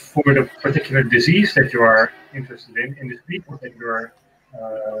evidence for the particular disease that you are interested in the people that you are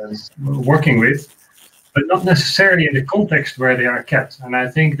working with, but not necessarily in the context where they are kept. And I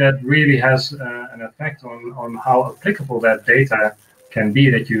think that really has an effect on how applicable that data can be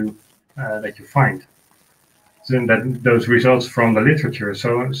that you find. So that those results from the literature.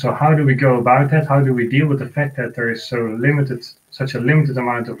 So how do we go about that? How do we deal with the fact that there is such a limited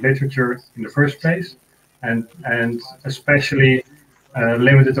amount of literature in the first place, and especially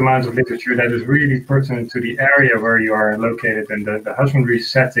limited amount of literature that is really pertinent to the area where you are located and the husbandry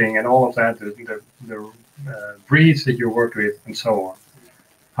setting and all of that, the breeds that you work with and so on.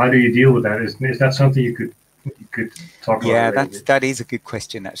 How do you deal with that? Is that something you could talk about? Yeah, that is a good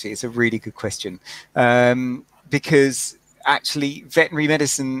question. Actually, it's a really good question, because actually veterinary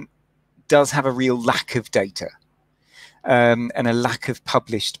medicine does have a real lack of data and a lack of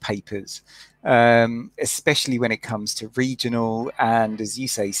published papers. Especially when it comes to regional and, as you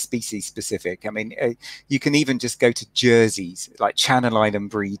say, species specific. I mean, you can even just go to jerseys, like Channel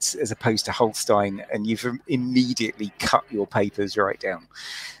Island breeds as opposed to Holstein, and you've immediately cut your papers right down.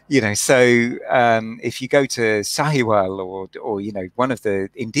 You know, so if you go to Sahiwal or you know, one of the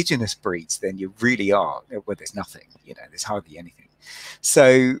indigenous breeds, then you really are, well, there's nothing, you know, there's hardly anything.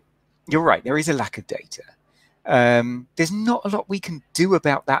 So you're right, there is a lack of data. There's not a lot we can do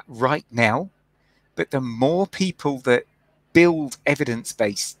about that right now, but the more people that build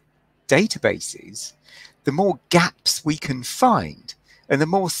evidence-based databases, the more gaps we can find and the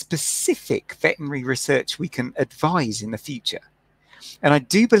more specific veterinary research we can advise in the future. And I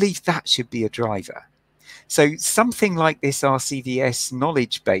do believe that should be a driver. So something like this RCVS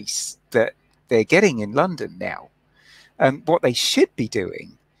knowledge base that they're getting in London now, what they should be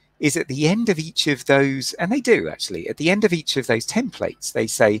doing is at the end of each of those, and they do actually, at the end of each of those templates, they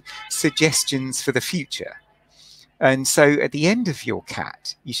say suggestions for the future. And so at the end of your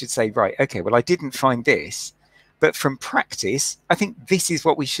cat, you should say, right, okay, well, I didn't find this, but from practice, I think this is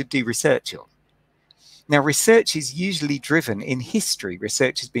what we should do research on. Now, research is usually driven in history.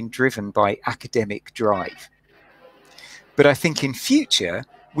 Research has been driven by academic drive. But I think in future,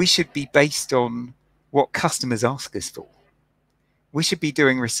 we should be based on what customers ask us for. We should be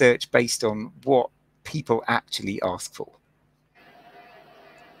doing research based on what people actually ask for.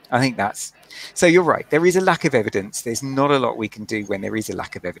 I think that's, so you're right, there is a lack of evidence. There's not a lot we can do when there is a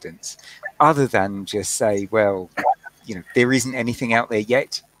lack of evidence, other than just say, well, you know, there isn't anything out there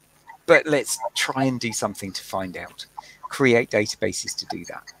yet, but let's try and do something to find out, create databases to do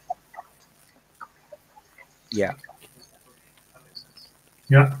that. Yeah.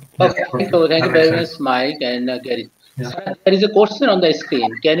 Yeah. Okay, thank you very much, Mike and Gary. Yeah. There is a question on the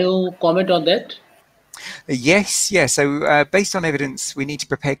screen. Can you comment on that? Yes, yeah. So based on evidence, we need to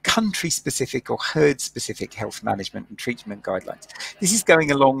prepare country-specific or herd-specific health management and treatment guidelines. This is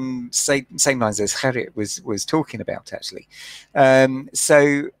going along same lines as Gerrit was talking about, actually.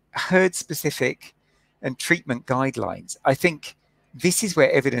 So herd-specific and treatment guidelines, I think this is where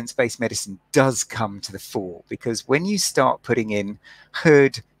evidence-based medicine does come to the fore, because when you start putting in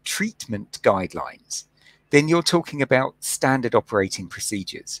herd treatment guidelines, then you're talking about standard operating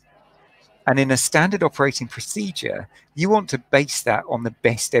procedures. And in a standard operating procedure, you want to base that on the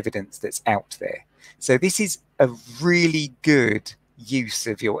best evidence that's out there. So this is a really good use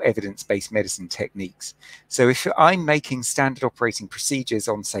of your evidence-based medicine techniques. So if I'm making standard operating procedures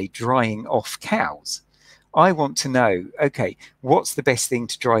on, say, drying off cows, I want to know, okay, what's the best thing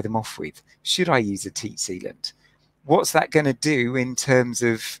to dry them off with? Should I use a teat sealant? What's that going to do in terms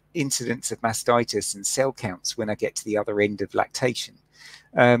of incidence of mastitis and cell counts when I get to the other end of lactation?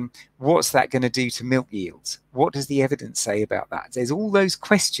 What's that going to do to milk yields? What does the evidence say about that? There's all those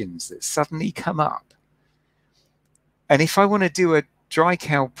questions that suddenly come up. And if I want to do a dry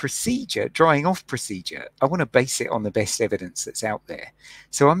cow procedure, drying off procedure, I want to base it on the best evidence that's out there.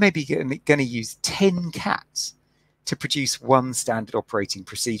 So I'm maybe going to use 10 cats to produce one standard operating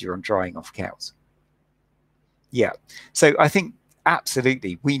procedure on drying off cows. Yeah, so I think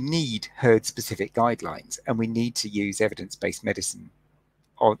absolutely we need herd-specific guidelines, and we need to use evidence-based medicine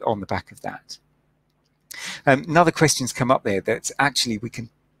on the back of that. Another question's come up there that actually we can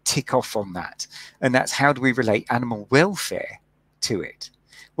tick off on that, and that's how do we relate animal welfare to it?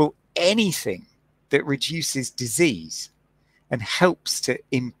 Well, anything that reduces disease and helps to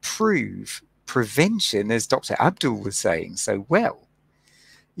improve prevention, as Dr. Abdul was saying so well,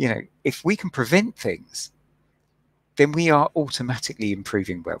 you know, if we can prevent things, then we are automatically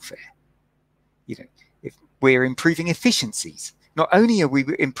improving welfare. You know, if we're improving efficiencies, not only are we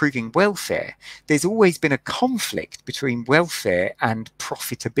improving welfare, there's always been a conflict between welfare and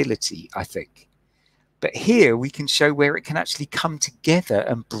profitability, I think. But here we can show where it can actually come together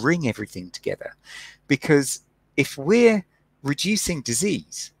and bring everything together. Because if we're reducing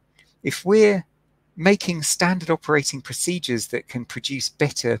disease, if we're making standard operating procedures that can produce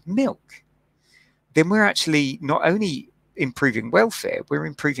better milk, then we're actually not only improving welfare, we're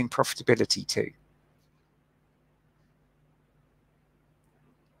improving profitability too.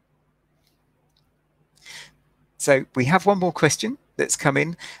 So we have one more question that's come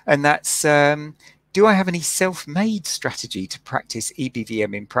in, and that's do I have any self-made strategy to practice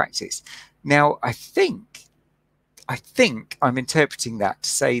EBVM in practice? Now, I think I'm interpreting that to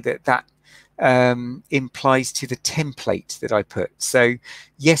say that implies to the template that I put. So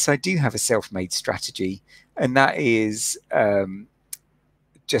yes, I do have a self-made strategy, and that is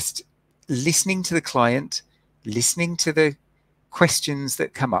just listening to the client, listening to the questions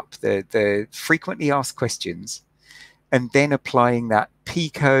that come up, the frequently asked questions, and then applying that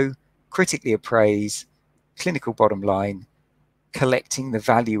PICO, critically appraise, clinical bottom line, collecting the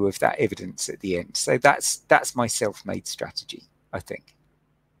value of that evidence at the end. So that's my self-made strategy, I think.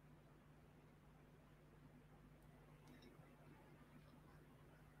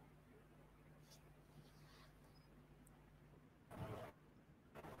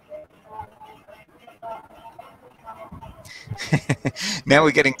 Now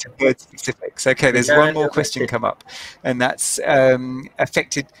we're getting to word specifics. Okay, there's one more question come up, and that's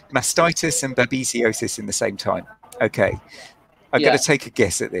affected mastitis and babesiosis in the same time. Okay, I'm going to take a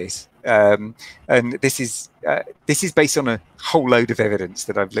guess at this, and this is based on a whole load of evidence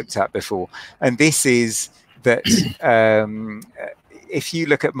that I've looked at before, and this is that if you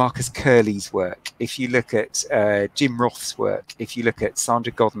look at Marcus Curley's work, if you look at Jim Roth's work, if you look at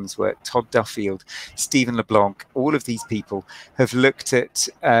Sandra Godden's work, Todd Duffield, Stephen LeBlanc, all of these people have looked at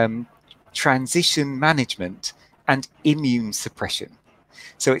transition management and immune suppression.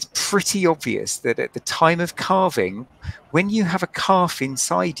 So it's pretty obvious that at the time of calving, when you have a calf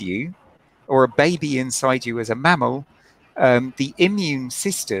inside you or a baby inside you as a mammal, the immune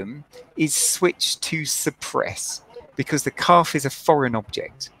system is switched to suppress, because the calf is a foreign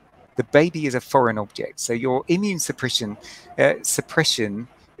object. The baby is a foreign object. So your immune suppression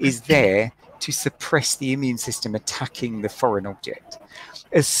is there to suppress the immune system attacking the foreign object.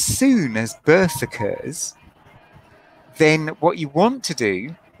 As soon as birth occurs, then what you want to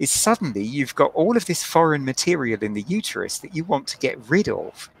do is suddenly you've got all of this foreign material in the uterus that you want to get rid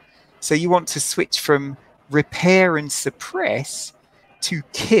of. So you want to switch from repair and suppress to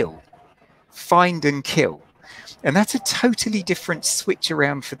kill, find and kill. And that's a totally different switch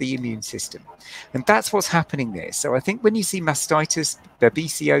around for the immune system. And that's what's happening there. So I think when you see mastitis,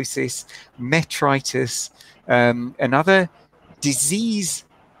 babesiosis, metritis, and other disease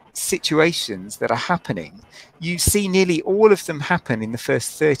situations that are happening, you see nearly all of them happen in the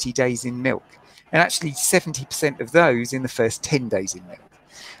first 30 days in milk. And actually 70% of those in the first 10 days in milk.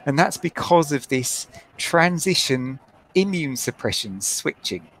 And that's because of this transition immune suppression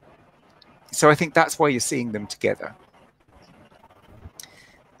switching. So I think that's why you're seeing them together.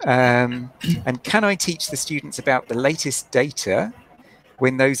 And can I teach the students about the latest data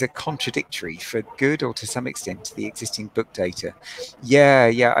when those are contradictory for good or to some extent to the existing book data?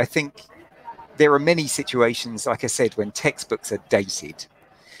 Yeah, I think there are many situations, like I said, when textbooks are dated.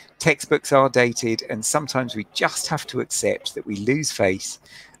 Textbooks are dated, and sometimes we just have to accept that we lose face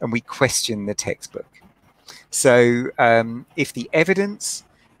and we question the textbook. So if the evidence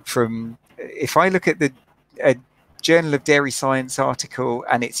from, if I look at the Journal of Dairy Science article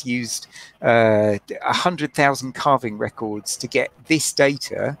and it's used 100,000 calving records to get this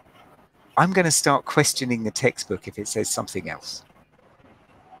data, I'm going to start questioning the textbook if it says something else.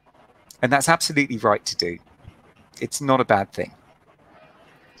 And that's absolutely right to do. It's not a bad thing.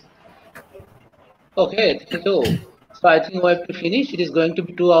 Okay, thank you. So I think we have to finish. It is going to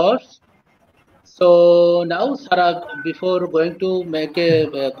be 2 hours. So now, Sarah, before going to make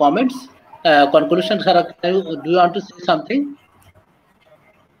a comments, conclusion, Sarah, do you want to say something?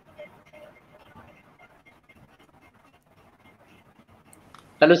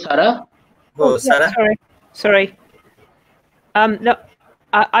 Hello, Sarah. Oh, Sarah. Yeah, sorry. No,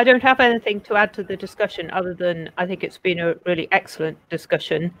 I don't have anything to add to the discussion other than I think it's been a really excellent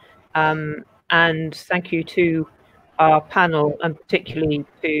discussion. And thank you to our panel, and particularly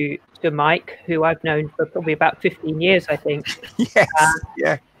to Mike, who I've known for probably about 15 years, I think. Yes,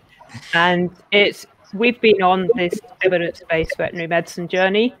 yeah. And we've been on this evidence-based veterinary medicine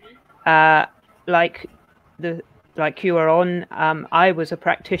journey, like you are on. I was a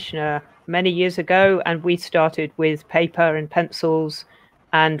practitioner many years ago, and we started with paper and pencils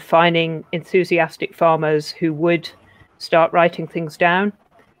and finding enthusiastic farmers who would start writing things down.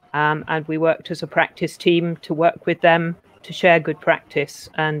 And we worked as a practice team to work with them to share good practice.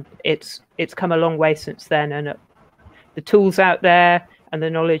 And it's come a long way since then. And the tools out there and the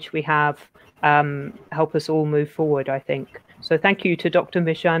knowledge we have help us all move forward, I think. So thank you to Dr.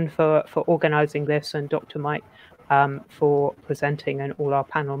 Mishan for organizing this, and Dr. Mike for presenting, and all our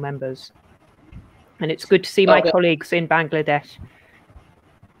panel members. And it's good to see my colleagues in Bangladesh.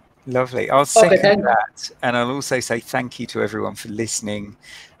 Lovely. I'll second that, and I'll also say thank you to everyone for listening,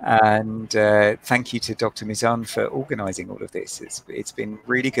 and thank you to Dr. Mizan for organising all of this. It's been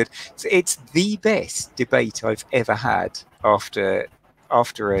really good. It's the best debate I've ever had after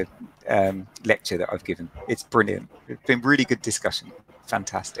a lecture that I've given. It's brilliant. It's been really good discussion.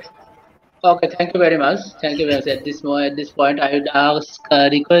 Fantastic. Okay, thank you very much. Thank you very much. At this point, I would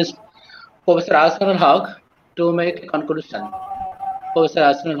request Professor Arsenal Hawk to make a conclusion. Professor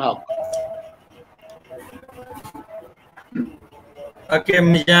Arsenal Hawk. Okay,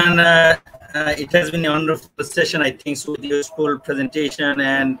 Mijan, it has been a wonderful session, I think, so with useful presentation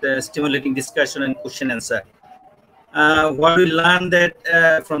and stimulating discussion and question answer. What we learned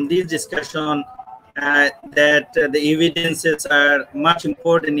that from this discussion that the evidences are much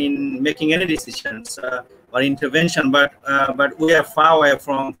important in making any decisions or intervention, but we are far away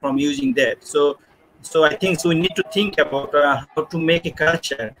from using that. So I think we need to think about how to make a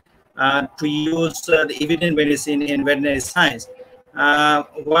culture to use the evidence medicine in veterinary science.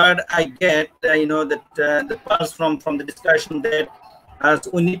 What I get, that the pulse from the discussion that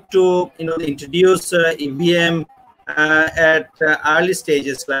we need to, introduce EBVM at early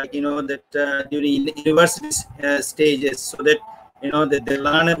stages, like that during university stages, so that that they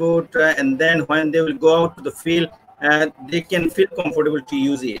learn about, and then when they will go out to the field, they can feel comfortable to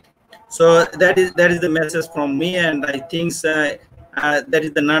use it. So that is the message from me, and I think that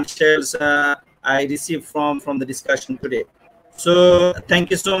is the nutshells I received from the discussion today. So thank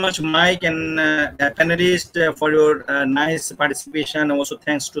you so much, Mike and panelists, for your nice participation. Also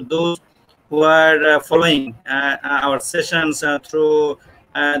thanks to those who are following our sessions through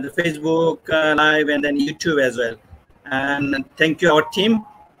the Facebook Live and then YouTube as well. And thank you, our team.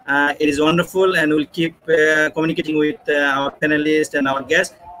 It is wonderful, and we'll keep communicating with our panelists and our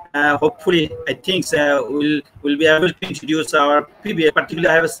guests. Hopefully, I think we'll be able to introduce our PBL. Particularly,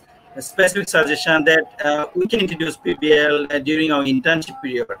 I have a specific suggestion that we can introduce PBL during our internship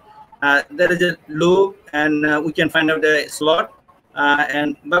period. There is a loop, and we can find out the slot.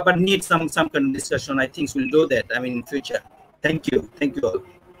 But need some kind of discussion. I think we'll do that. I mean, in future. Thank you all.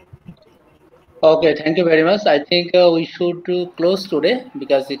 Okay, thank you very much. I think we should close today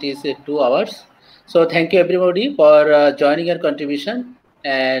because it is 2 hours. So thank you everybody for joining your contribution,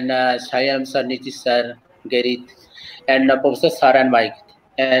 and Shyam sir, Nitish sir, Gerrit, and Professor Sar and Mike,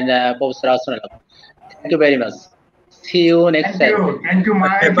 and Professor Arsenal. Thank you very much. See you next time. Thank you,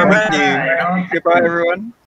 Mike. Goodbye, everyone.